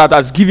God that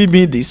has given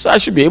me this. So I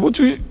should be able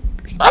to.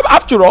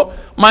 After all,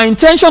 my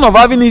intention of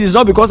having it is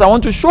not because I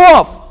want to show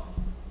off.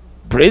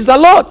 Praise the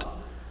Lord.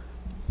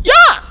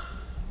 Yeah.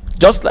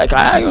 Just like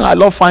I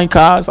love fine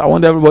cars. I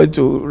want everybody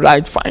to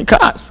ride fine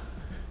cars.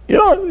 You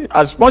know,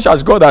 as much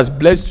as God has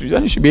blessed you,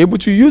 then you should be able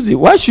to use it.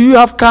 Why should you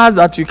have cars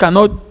that you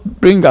cannot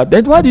bring out?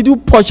 Then why did you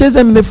purchase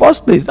them in the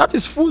first place? That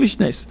is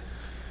foolishness.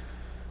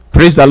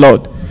 Praise the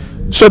Lord.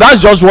 So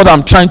that's just what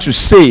I'm trying to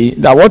say.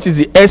 That what is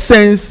the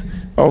essence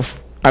of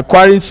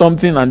acquiring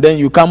something and then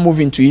you can't move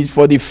into it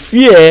for the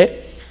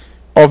fear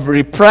of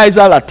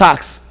reprisal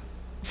attacks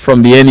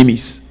from the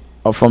enemies.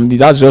 Or from the,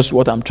 that's just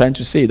what I'm trying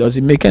to say. Does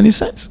it make any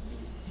sense?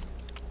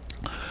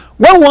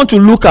 When we want to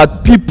look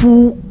at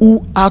people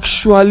who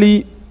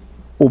actually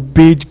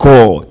obeyed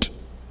God,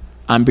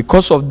 and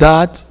because of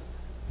that,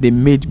 they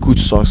made good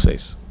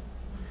success.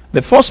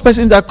 The first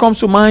person that comes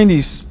to mind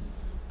is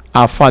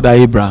our father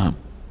Abraham.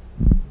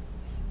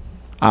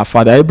 Our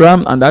father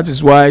Abraham, and that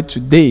is why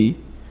today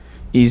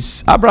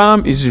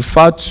Abraham is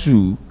referred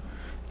to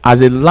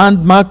as a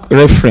landmark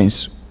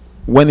reference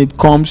when it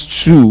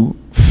comes to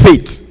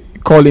faith. We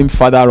call him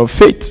father of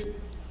faith.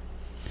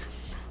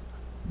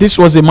 This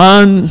was a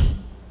man.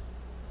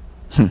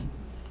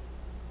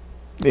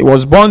 He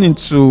was born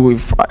into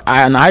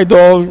an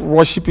idol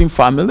worshipping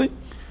family,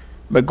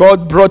 but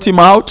God brought him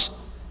out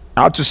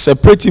to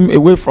separate him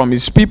away from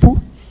his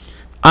people,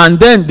 and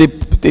then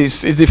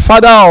is the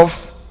father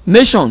of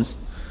nations.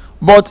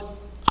 But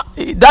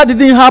that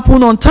didn't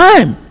happen on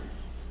time.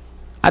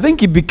 I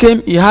think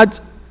he had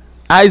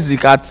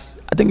Isaac at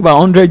I think about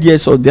 100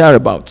 years or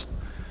thereabouts,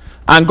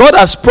 and God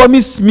has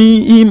promised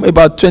him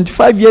about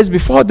 25 years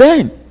before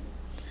then.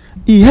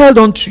 He held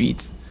on to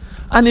it.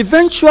 And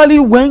eventually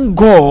when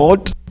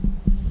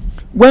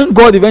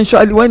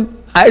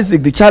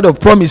Isaac, the child of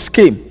promise,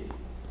 came,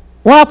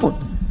 what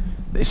happened?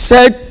 They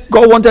said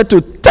God wanted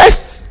to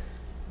test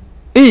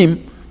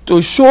him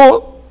to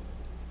show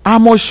how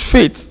much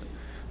faith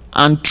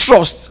and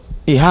trust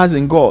he has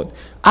in God.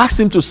 Asked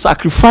him to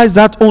sacrifice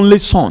that only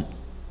son.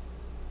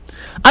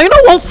 And you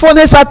know one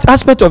funny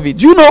aspect of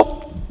it? You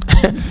know,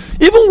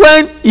 even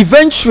when he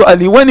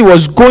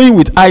was going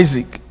with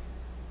Isaac,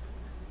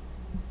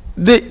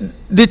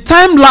 the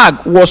time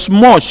lag was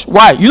much.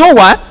 Why? You know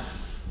why?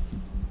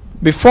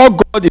 Before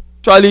God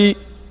eventually,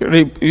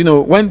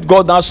 when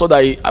God now saw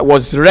that he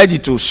was ready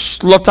to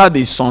slaughter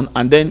the son,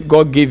 and then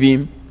God gave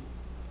him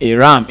a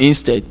ram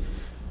instead.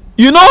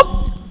 You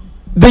know,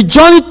 the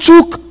journey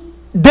took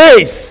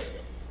days.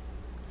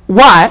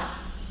 Why?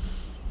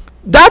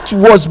 That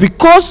was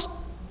because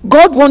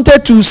God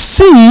wanted to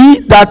see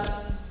that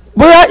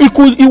whether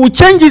he would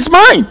change his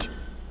mind.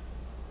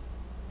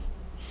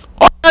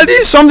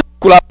 Already something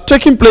could have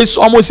taken place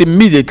almost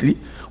immediately,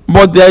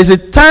 but there is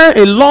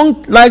a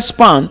long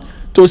lifespan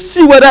to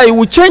see whether he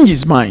would change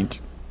his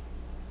mind.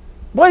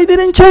 But he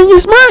didn't change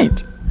his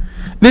mind.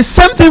 The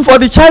same thing for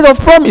the child of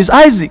promise,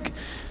 Isaac.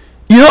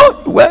 You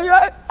know,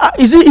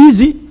 is it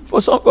easy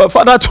for some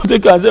father to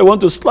take and say, I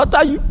want to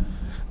slaughter you?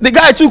 The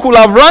guy too could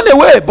have run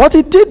away, but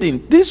he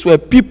didn't. These were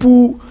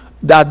people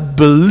that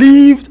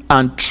believed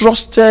and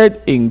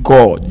trusted in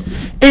God.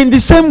 In the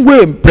same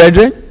way,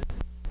 brethren,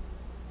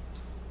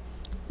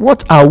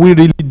 what are we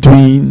really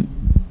doing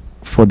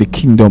for the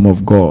kingdom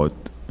of God?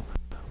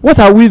 What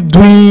are we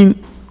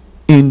doing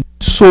in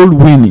soul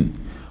winning?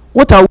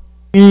 What are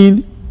we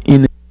doing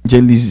in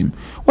evangelism?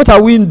 What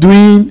are we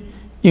doing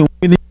in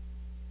winning,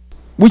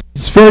 which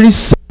is very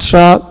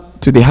central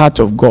to the heart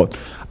of God?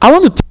 I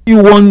want to tell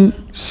you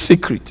one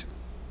secret.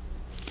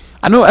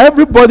 I know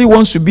everybody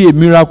wants to be a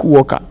miracle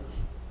worker,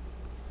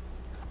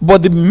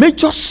 but the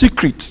major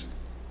secret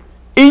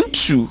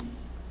into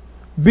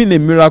being a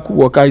miracle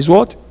worker is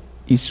what?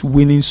 Is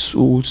winning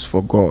souls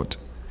for God.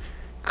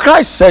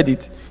 Christ said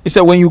it. He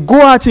said, when you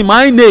go out in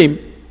my name,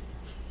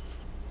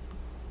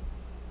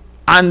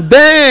 and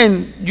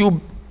then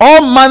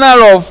all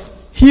manner of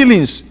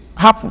healings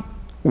happen.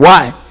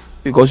 Why?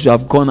 Because you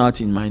have gone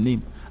out in my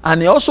name.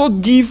 And he also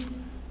gives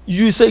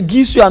you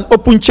an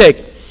open check.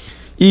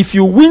 If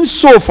you win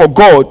soul for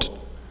God,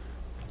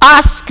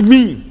 ask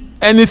me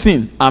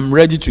anything, I'm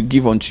ready to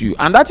give unto you.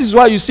 And that is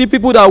why you see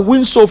people that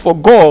win soul for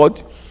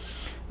God,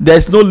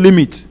 there's no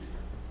limit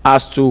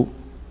as to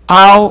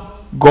how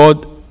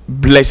God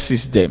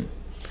blesses them.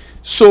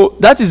 So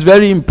that is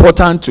very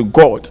important to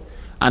God,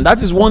 and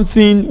that is one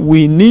thing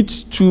we need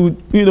to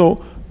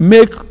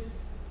make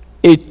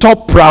a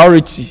top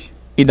priority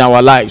in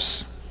our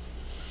lives.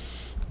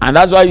 And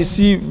that's why you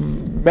see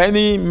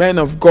many men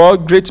of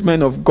God, great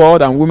men of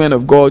God and women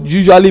of God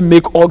usually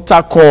make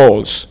altar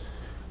calls.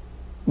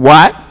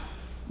 Why?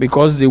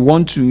 Because they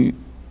want to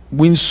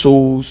win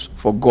souls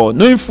for God,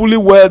 knowing fully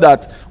well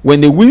that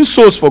when they win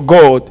souls for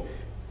God,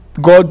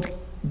 God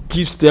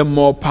gives them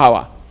more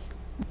power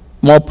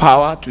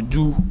to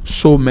do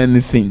so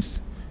many things.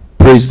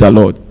 Praise the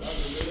Lord.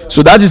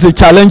 So that is a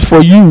challenge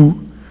for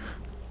you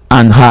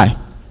and I.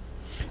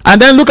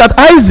 And then look at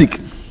Isaac.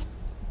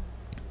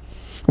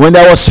 When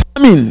there was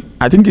famine,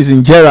 I think it's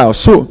in Gerar or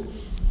so,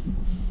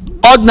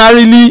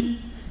 ordinarily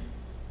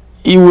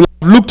he would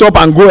have looked up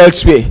and go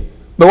elsewhere.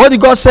 But what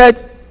God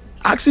said,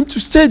 ask him to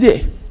stay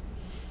there.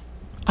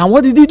 And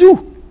what did he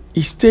do?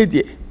 He stayed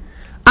there.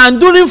 And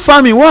during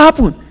famine, what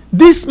happened?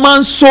 This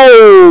man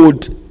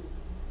sowed.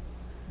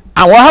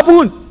 And what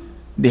happened?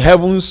 The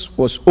heavens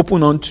was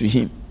opened unto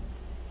him.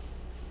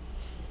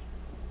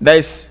 There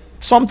is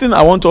something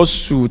I want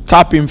us to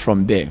tap in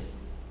from there.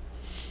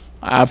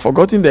 I have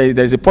forgotten that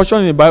there is a portion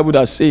in the Bible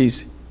that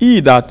says, he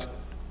that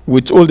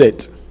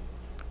withholdeth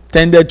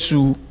tended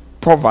to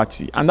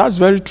poverty. And that's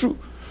very true.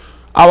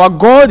 Our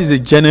God is a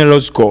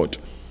generous God.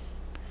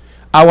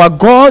 Our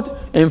God,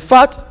 in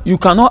fact, you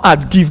cannot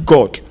outgive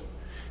God.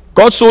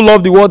 God so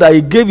loved the world that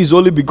he gave his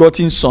only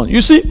begotten son.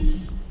 You see,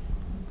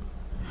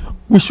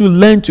 we should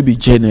learn to be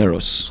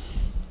generous.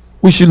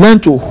 We should learn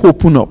to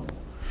open up.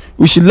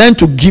 We should learn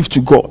to give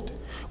to God.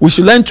 We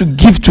should learn to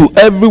give to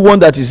everyone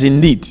that is in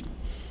need.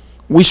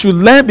 We should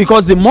learn,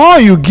 because the more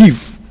you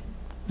give,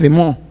 the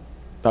more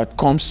that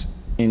comes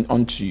in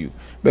unto you.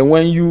 But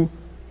when you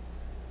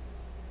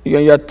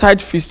are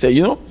tight-fisted,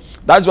 you know,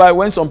 that's why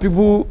when some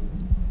people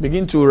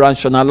begin to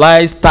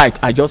rationalize tithe,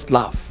 I just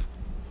laugh.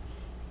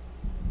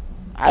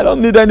 I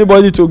don't need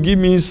anybody to give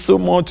me too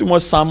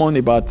much sermon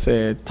about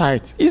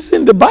tithe. It's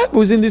in the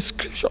Bible, it's in the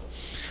scripture.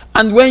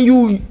 And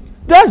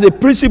there's a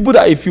principle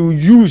that if you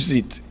use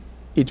it,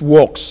 it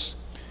works.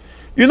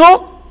 You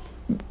know,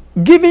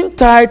 giving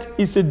tithe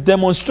is a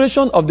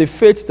demonstration of the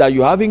faith that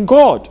you have in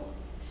God.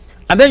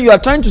 And then you are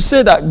trying to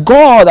say that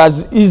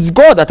is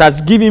God that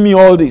has given me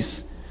all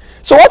this.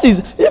 So what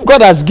is, if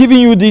God has given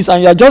you this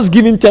and you are just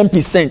giving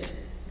 10%?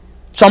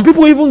 Some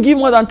people even give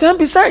more than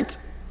 10%.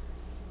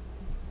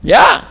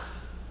 Yeah.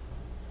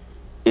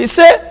 He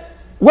said,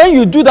 when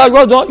you do that,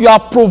 you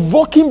are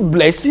provoking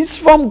blessings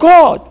from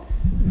God.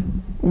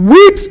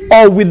 With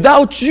or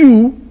without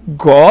you,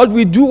 God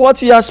will do what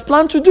he has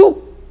planned to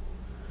do.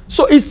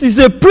 So it is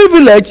a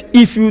privilege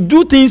if you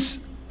do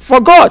things for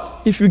God,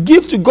 if you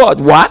give to God.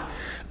 Why?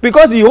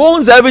 Because he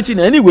owns everything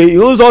anyway. He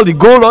owns all the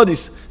gold, all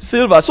this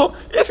silver. So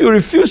if you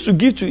refuse to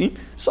give to him,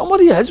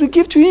 somebody else will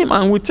give to him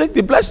and will take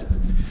the blessings.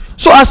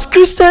 So as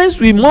Christians,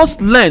 we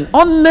must learn,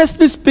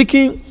 honestly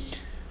speaking,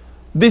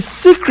 the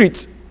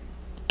secret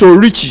to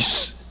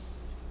riches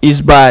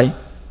is by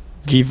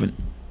giving.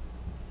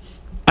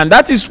 And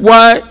that is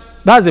why,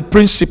 that's a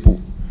principle.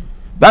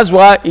 That's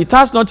why it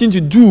has nothing to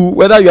do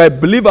whether you are a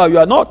believer or you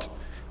are not.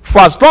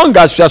 For as long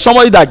as you are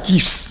somebody that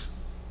gives,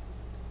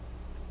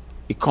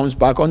 it comes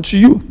back onto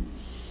you.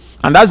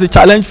 And that's the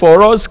challenge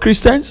for us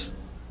Christians.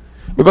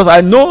 Because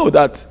I know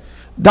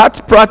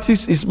that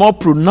practice is more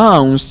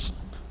pronounced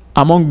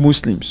among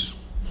Muslims.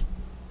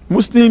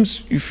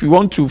 Muslims, if you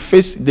want to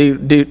face, they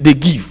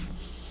give.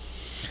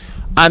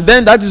 And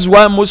then that is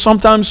why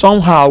sometimes,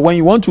 somehow, when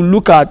you want to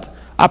look at,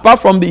 apart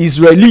from the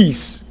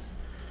Israelis,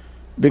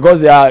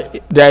 because they are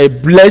a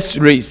blessed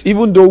race,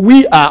 even though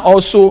we are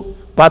also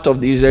part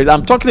of the Israelites.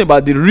 I'm talking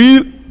about the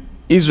real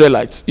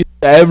Israelites in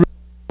every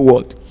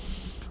world.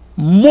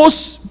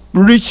 Most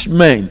rich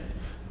men,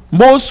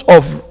 most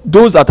of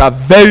those that are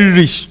very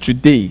rich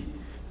today,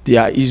 they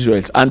are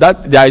Israelites, and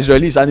that they are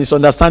Israelis, and it's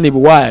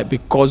understandable. Why?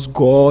 Because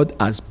God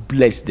has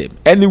blessed them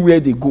anywhere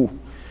they go.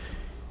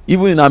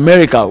 Even in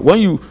America, when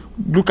you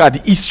look at the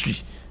history,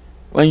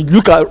 when you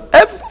look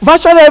at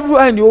virtually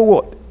everywhere in the whole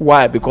world,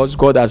 why? Because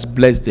God has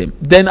blessed them.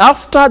 Then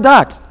after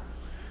that,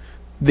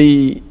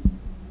 the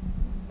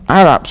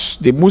Arabs,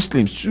 the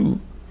Muslims too,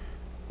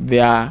 they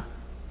are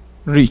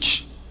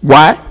rich.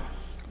 Why?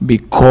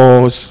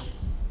 Because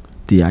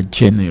they are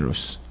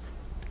generous.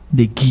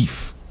 They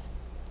give.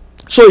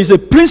 So it's a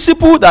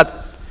principle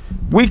that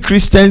we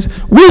Christians,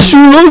 we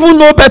should even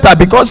know better,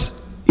 because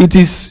it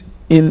is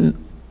in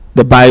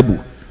the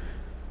Bible.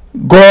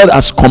 God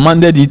has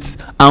commanded it,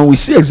 and we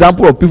see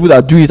example of people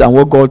that do it and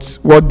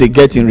what they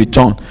get in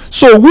return.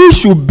 So we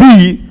should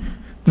be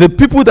the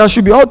people that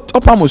should be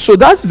uppermost. So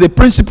that is a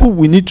principle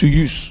we need to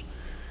use.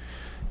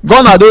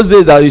 Gone are those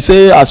days that you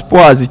say as poor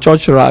as the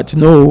church rat.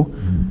 No,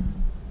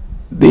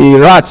 the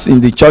rats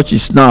in the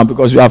churches now,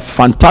 because we have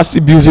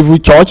fantastic, beautiful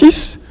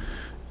churches.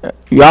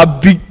 You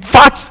have big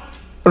fat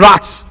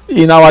rats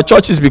in our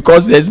churches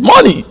because there's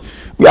money.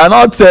 We are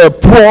not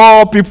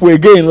poor people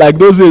again like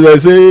those days. They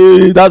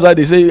say, that's why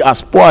they say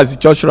as poor as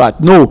the church rat.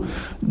 No,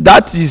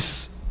 that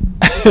is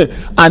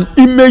an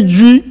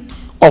imagery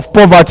of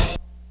poverty.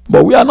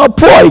 But we are not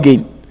poor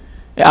again.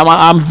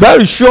 I'm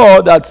very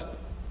sure that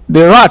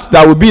the rats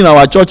that will be in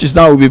our churches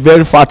now will be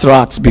very fat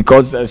rats,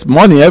 because there's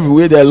money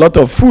everywhere. There are a lot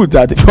of food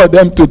that for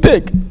them to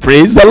take.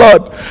 Praise the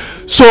Lord.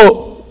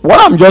 So what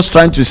I'm just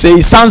trying to say,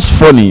 it sounds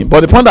funny,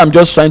 but the point I'm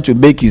just trying to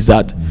make is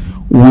that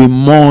we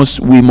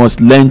must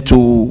learn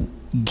to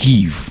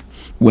give.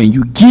 When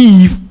you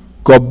give,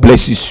 God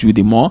blesses you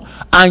the more.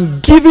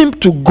 And giving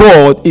to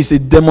God is a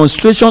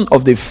demonstration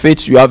of the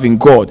faith you have in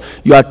God.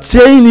 You are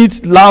saying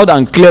it loud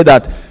and clear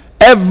that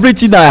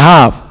everything I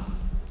have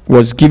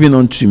was given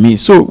unto me.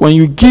 So when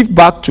you give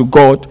back to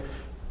God,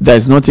 there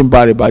is nothing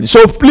bad about it.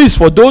 So please,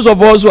 for those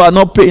of us who are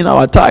not paying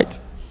our tithe,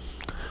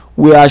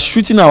 we are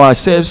shooting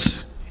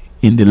ourselves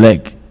in the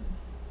leg.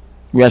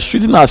 We are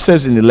shooting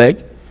ourselves in the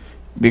leg,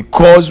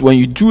 because when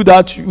you do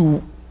that,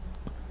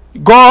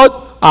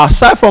 God,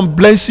 aside from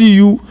blessing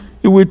you,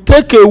 He will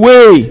take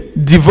away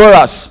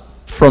devourers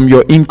from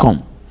your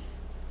income.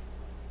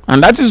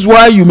 And that is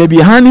why you may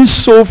be earning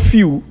so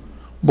few,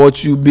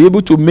 but you'll be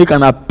able to make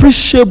an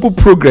appreciable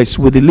progress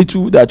with the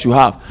little that you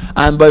have.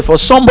 But for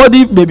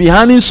somebody may be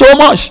earning so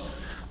much,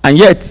 and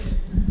yet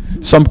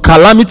some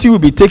calamity will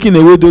be taking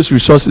away those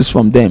resources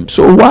from them.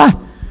 So why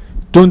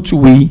don't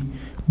we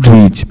do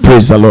it?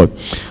 Praise the Lord.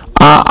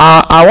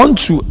 I want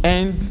to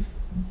end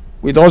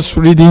with us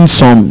reading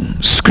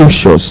some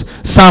scriptures.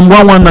 Psalm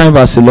 119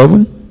 verse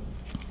 11.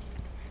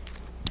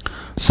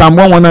 Psalm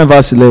 119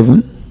 verse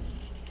 11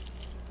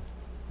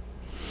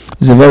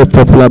 is a very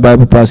popular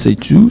Bible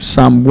passage too.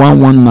 Psalm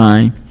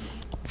 119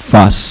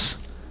 verse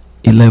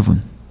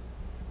 11.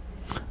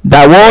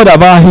 Thy word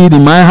have I hid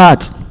in my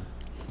heart,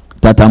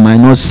 that I might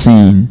not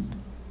sin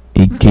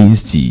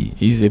against thee.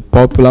 It's a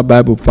popular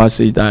Bible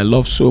passage that I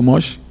love so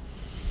much.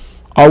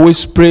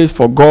 Always pray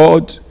for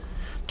God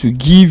to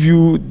give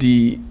you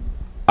the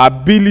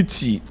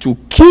ability to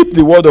keep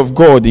the word of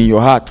God in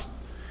your heart.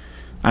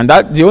 And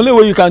that the only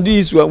way you can do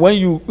is when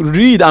you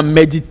read and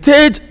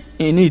meditate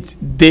in it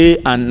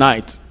day and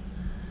night,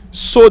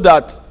 so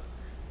that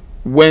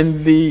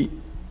when the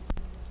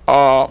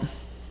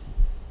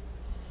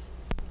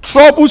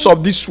troubles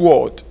of this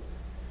world,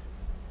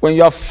 when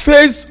you are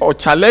faced or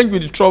challenged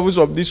with the troubles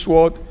of this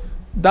world,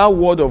 that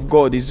word of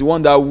God is the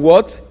one that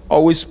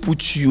always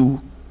puts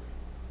you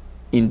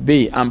in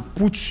bay and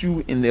puts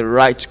you in the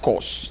right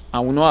course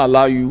and will not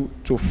allow you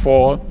to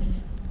fall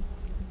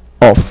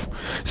off.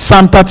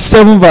 Psalm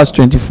 37 verse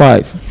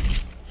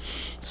 25.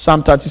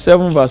 Psalm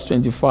 37 verse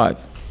 25.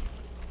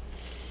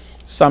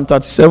 Psalm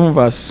 37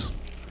 verse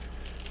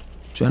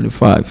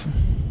 25.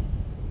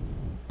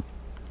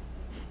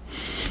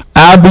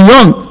 I have been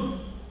young,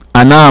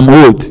 and now I am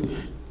old,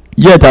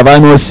 yet have I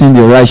not seen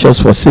the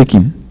righteous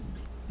forsaken,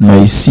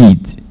 nor a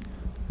seed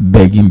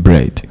begging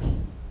bread.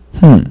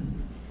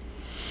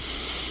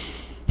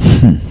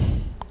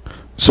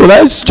 So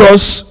let's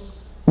just,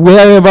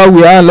 wherever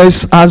we are,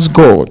 let's ask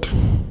God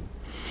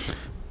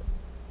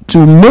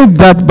to make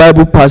that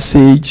Bible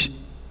passage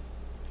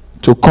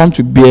to come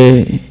to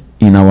bear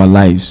in our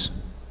lives.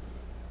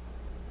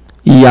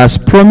 He has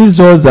promised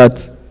us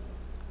that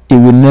He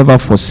will never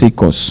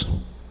forsake us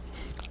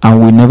and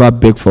will never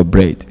beg for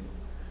bread.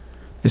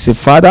 He said,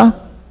 Father,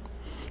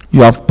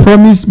 you have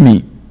promised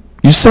me.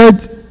 You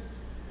said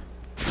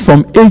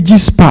from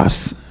ages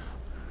past,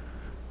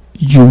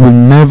 you will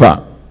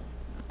never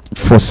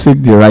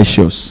forsake the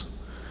righteous,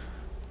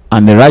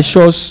 and the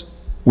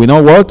righteous will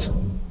not what?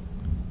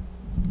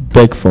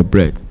 Beg for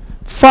bread.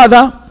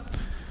 Father,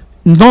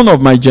 none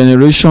of my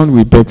generation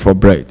will beg for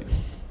bread.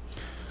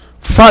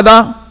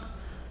 Father,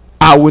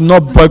 I will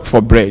not beg for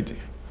bread.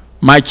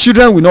 My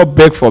children will not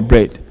beg for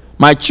bread.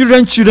 My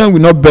children's children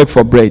will not beg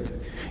for bread.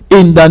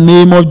 In the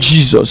name of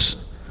Jesus,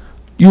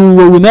 you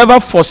will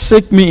never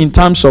forsake me in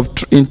times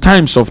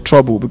of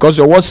trouble, because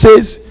your word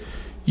says,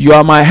 you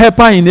are my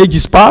helper in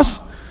ages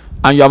past,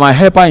 and you are my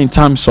helper in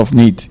times of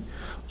need.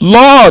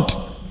 Lord,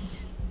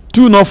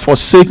 do not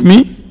forsake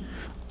me,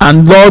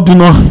 and Lord, do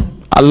not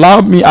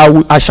allow me,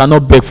 I shall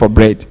not beg for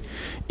bread.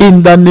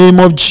 In the name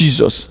of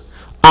Jesus,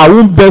 I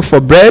won't beg for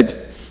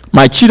bread.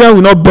 My children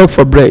will not beg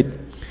for bread.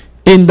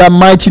 In the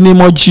mighty name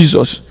of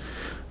Jesus,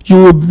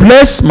 you will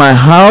bless my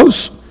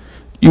house.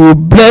 You will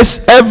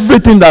bless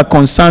everything that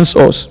concerns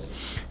us.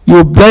 You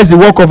will bless the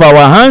work of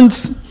our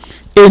hands.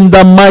 In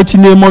the mighty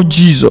name of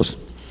Jesus.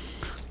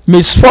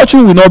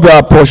 Misfortune will not be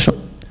our portion.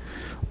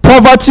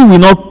 Poverty will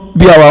not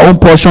be our own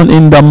portion.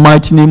 In the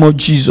mighty name of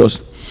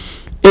Jesus.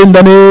 In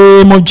the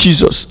name of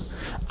Jesus.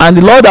 And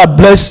the Lord has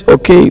blessed.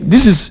 Okay,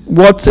 this is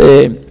what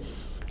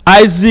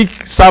Isaac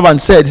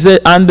servant said. He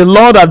said, and the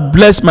Lord had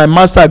blessed my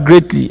master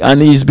greatly,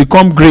 and he is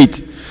become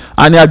great.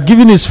 And he had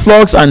given his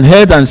flocks and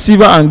herds and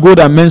silver and gold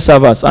and men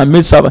servants and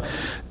maid servants.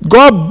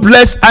 God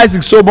blessed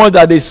Isaac so much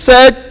that they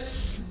said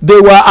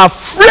they were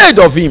afraid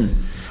of him.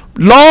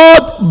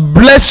 Lord,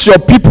 bless your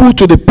people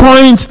to the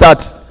point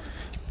that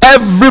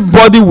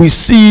everybody will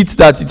see it,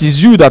 that it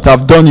is you that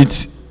have done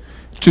it,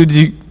 to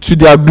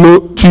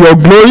your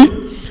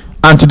glory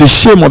and to the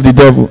shame of the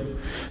devil.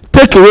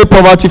 Take away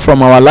poverty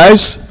from our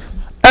lives.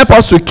 Help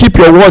us to keep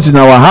your words in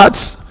our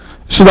hearts,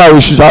 so that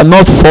we shall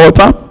not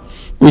falter,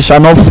 we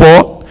shall not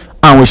fall,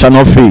 and we shall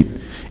not fail.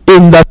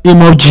 In the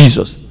name of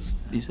Jesus.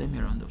 Please help me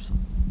a round of song.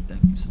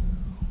 Thank you, sir.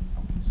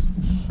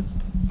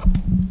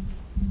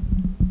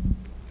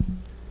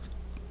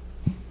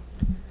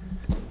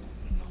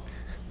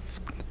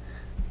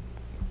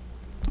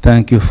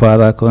 Thank you,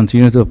 Father.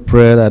 Continue to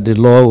pray that the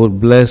Lord will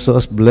bless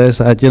us, bless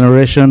our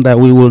generation, that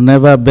we will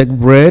never beg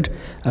bread,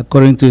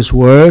 according to his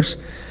words.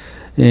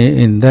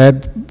 In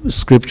that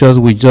scriptures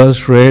we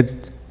just read,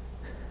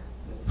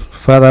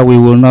 Father, we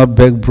will not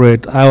beg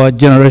bread. Our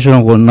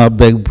generation will not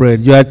beg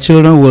bread. Your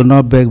children will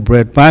not beg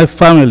bread. My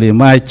family,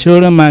 my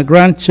children, my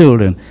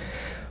grandchildren,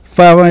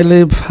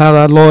 family,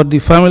 Father, Lord, the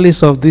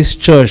families of this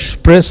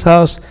church, Praise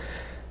House,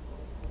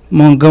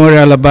 Montgomery,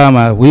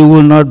 Alabama, we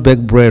will not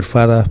beg bread,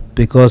 Father,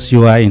 because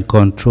you are in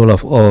control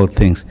of all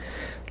things.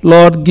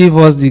 Lord, give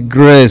us the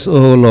grace,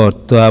 O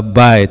Lord, to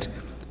abide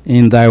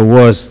in thy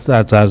words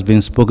that has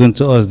been spoken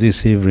to us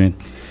this evening,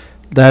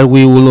 that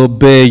we will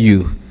obey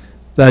you,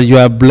 that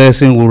your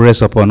blessing will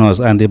rest upon us.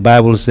 And the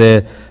Bible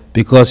says,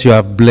 because you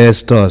have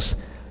blessed us,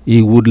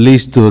 it would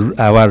lead to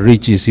our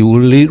riches, it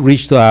will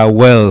reach to our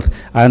wealth,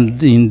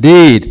 and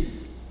indeed,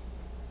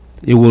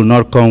 it will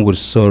not come with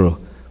sorrow.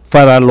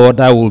 Father, Lord,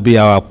 that will be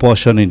our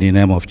portion in the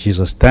name of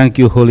Jesus. Thank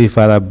you, Holy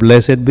Father.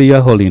 Blessed be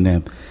your holy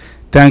name.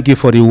 Thank you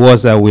for the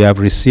words that we have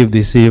received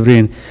this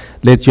evening.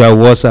 Let your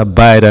words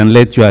abide, and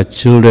let your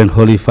children,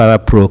 Holy Father,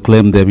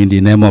 proclaim them in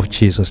the name of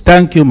Jesus.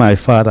 Thank you, my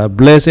Father.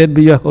 Blessed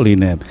be your holy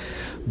name.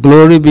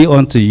 Glory be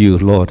unto you,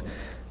 Lord.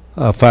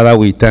 Father,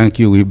 we thank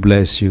you. We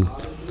bless you.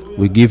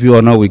 We give you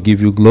honor. We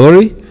give you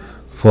glory.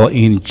 For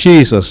in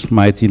Jesus'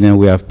 mighty name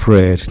we have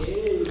prayed.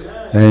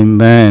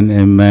 Amen.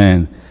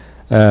 Amen.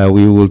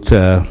 We would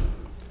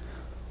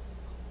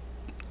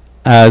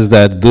ask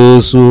that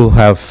those who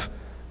have,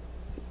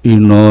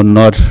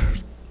 not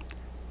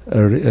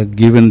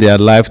given their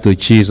life to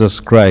Jesus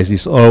Christ,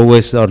 it's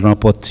always an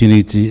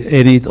opportunity.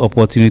 Any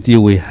opportunity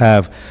we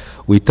have,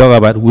 we talk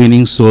about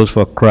winning souls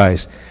for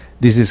Christ.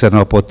 This is an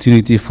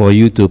opportunity for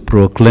you to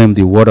proclaim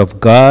the word of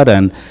God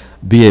and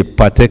be a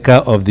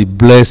partaker of the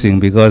blessing,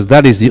 because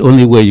that is the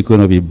only way you're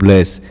going to be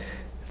blessed.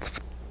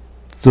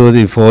 So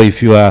therefore,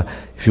 if you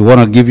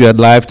want to give your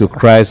life to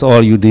Christ,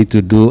 all you need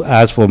to do,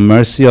 ask for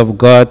mercy of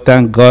God.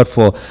 Thank God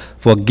for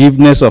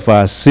forgiveness of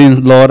our sins.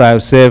 Lord, I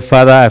say,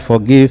 Father, I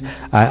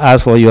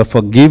ask for your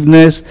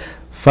forgiveness.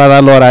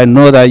 Father, Lord, I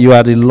know that you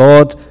are the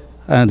Lord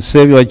and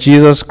Savior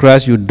Jesus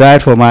Christ. You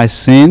died for my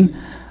sin,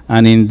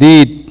 and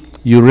indeed,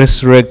 you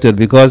resurrected,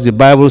 because the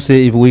Bible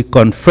says if we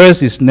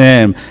confess his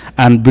name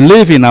and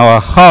believe in our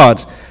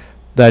heart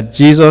that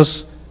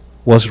Jesus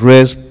was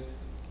raised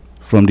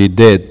from the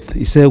dead,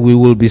 he said we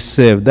will be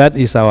saved. That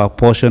is our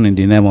portion in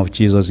the name of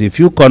Jesus. If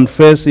you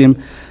confess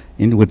him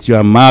with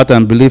your mouth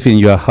and believe in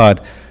your heart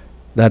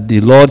that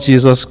the Lord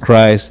Jesus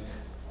Christ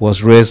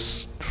was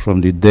raised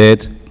from the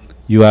dead,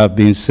 you have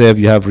been saved,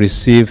 you have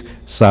received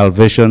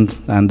salvation,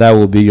 and that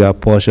will be your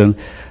portion.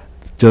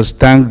 Just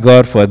thank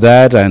God for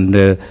that,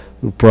 and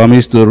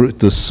promise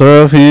to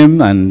serve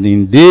him, and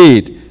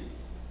indeed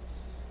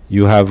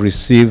you have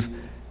received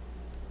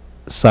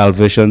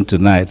salvation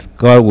tonight.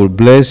 God will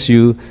bless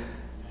you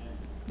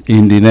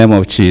in the name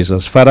of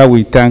Jesus. Father,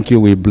 we thank you,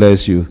 we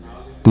bless you.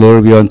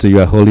 Glory be unto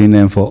your holy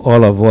name. For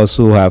all of us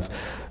who have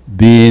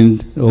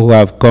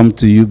come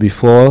to you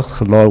before,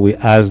 Lord, we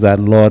ask that,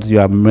 Lord,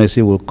 your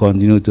mercy will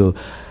continue to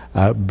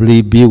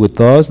be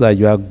with us, that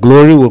your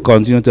glory will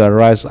continue to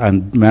arise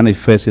and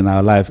manifest in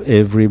our life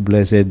every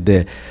blessed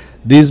day.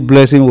 This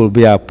blessing will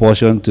be our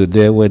portion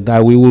today,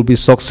 that we will be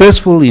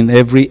successful in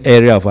every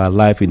area of our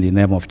life in the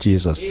name of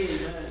Jesus. Amen.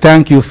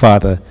 Thank you,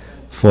 Father,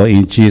 for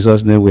in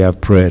Jesus' name we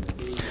have prayed.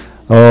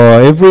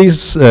 Every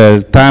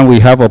time we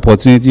have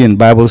opportunity in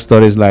Bible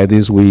studies like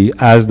this, we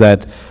ask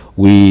that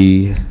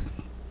we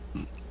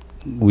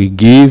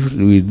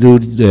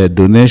do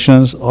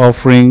donations,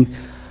 offering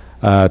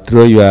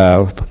through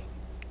your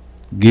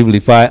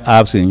Givelify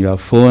apps in your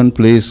phone.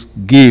 Please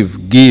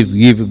give.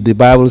 The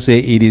Bible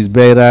says it is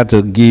better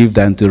to give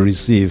than to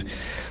receive.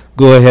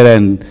 Go ahead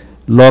and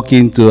log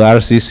into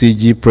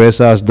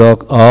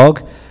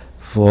rccgpresshouse.org.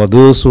 For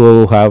those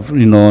who have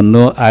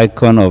no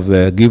icon of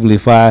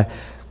Givelify,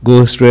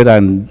 go straight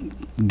and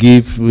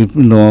give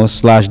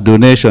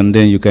 /donation.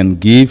 Then you can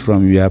give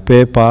from your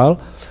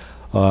PayPal.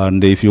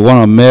 And if you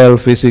want to mail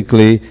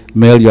physically,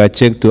 mail your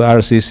check to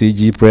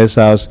RCCG Press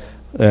House,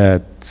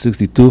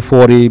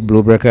 6240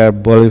 Bluebreaker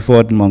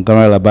Boulevard,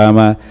 Montgomery,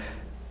 Alabama,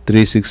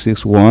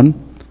 3661.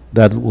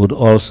 That would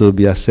also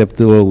be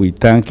acceptable. We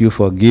thank you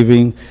for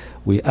giving.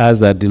 We ask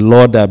that the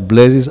Lord that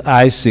blesses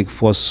Isaac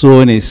for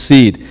sowing a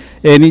seed.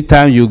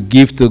 Anytime you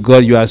give to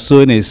God, you are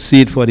sowing a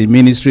seed for the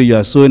ministry, you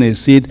are sowing a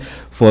seed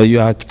for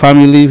your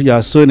family, you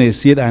are sowing a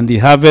seed, and the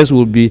harvest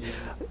will be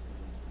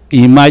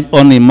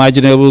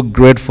unimaginable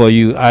great for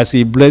you. As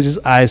he blesses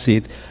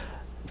Isaac,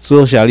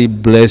 so shall he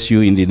bless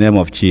you in the name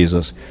of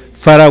Jesus.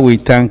 Father, we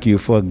thank you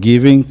for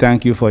giving.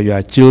 Thank you for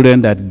your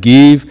children that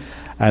give,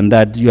 and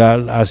that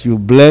as you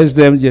bless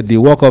them, the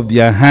work of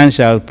their hands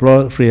shall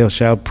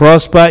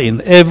prosper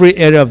in every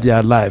area of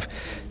their life.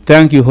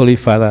 Thank you, Holy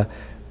Father,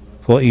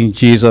 for in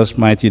Jesus'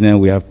 mighty name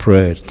we have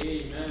prayed.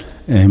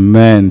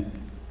 Amen.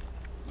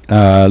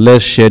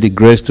 Let's share the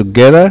grace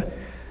together.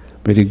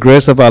 May the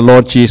grace of our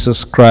Lord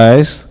Jesus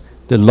Christ,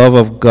 the love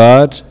of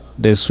God,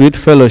 the sweet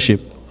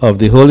fellowship of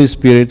the Holy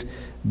Spirit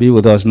be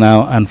with us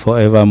now and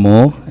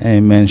forevermore.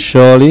 Amen.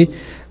 Surely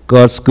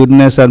God's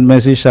goodness and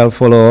mercy shall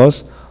follow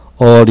us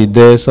all the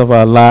days of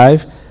our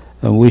life,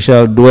 and we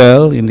shall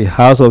dwell in the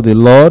house of the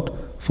Lord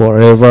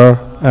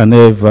forever and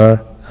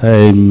ever.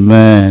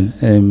 Amen.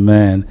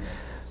 Amen.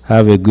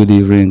 Have a good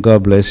evening.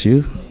 God bless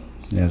you.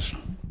 Yes.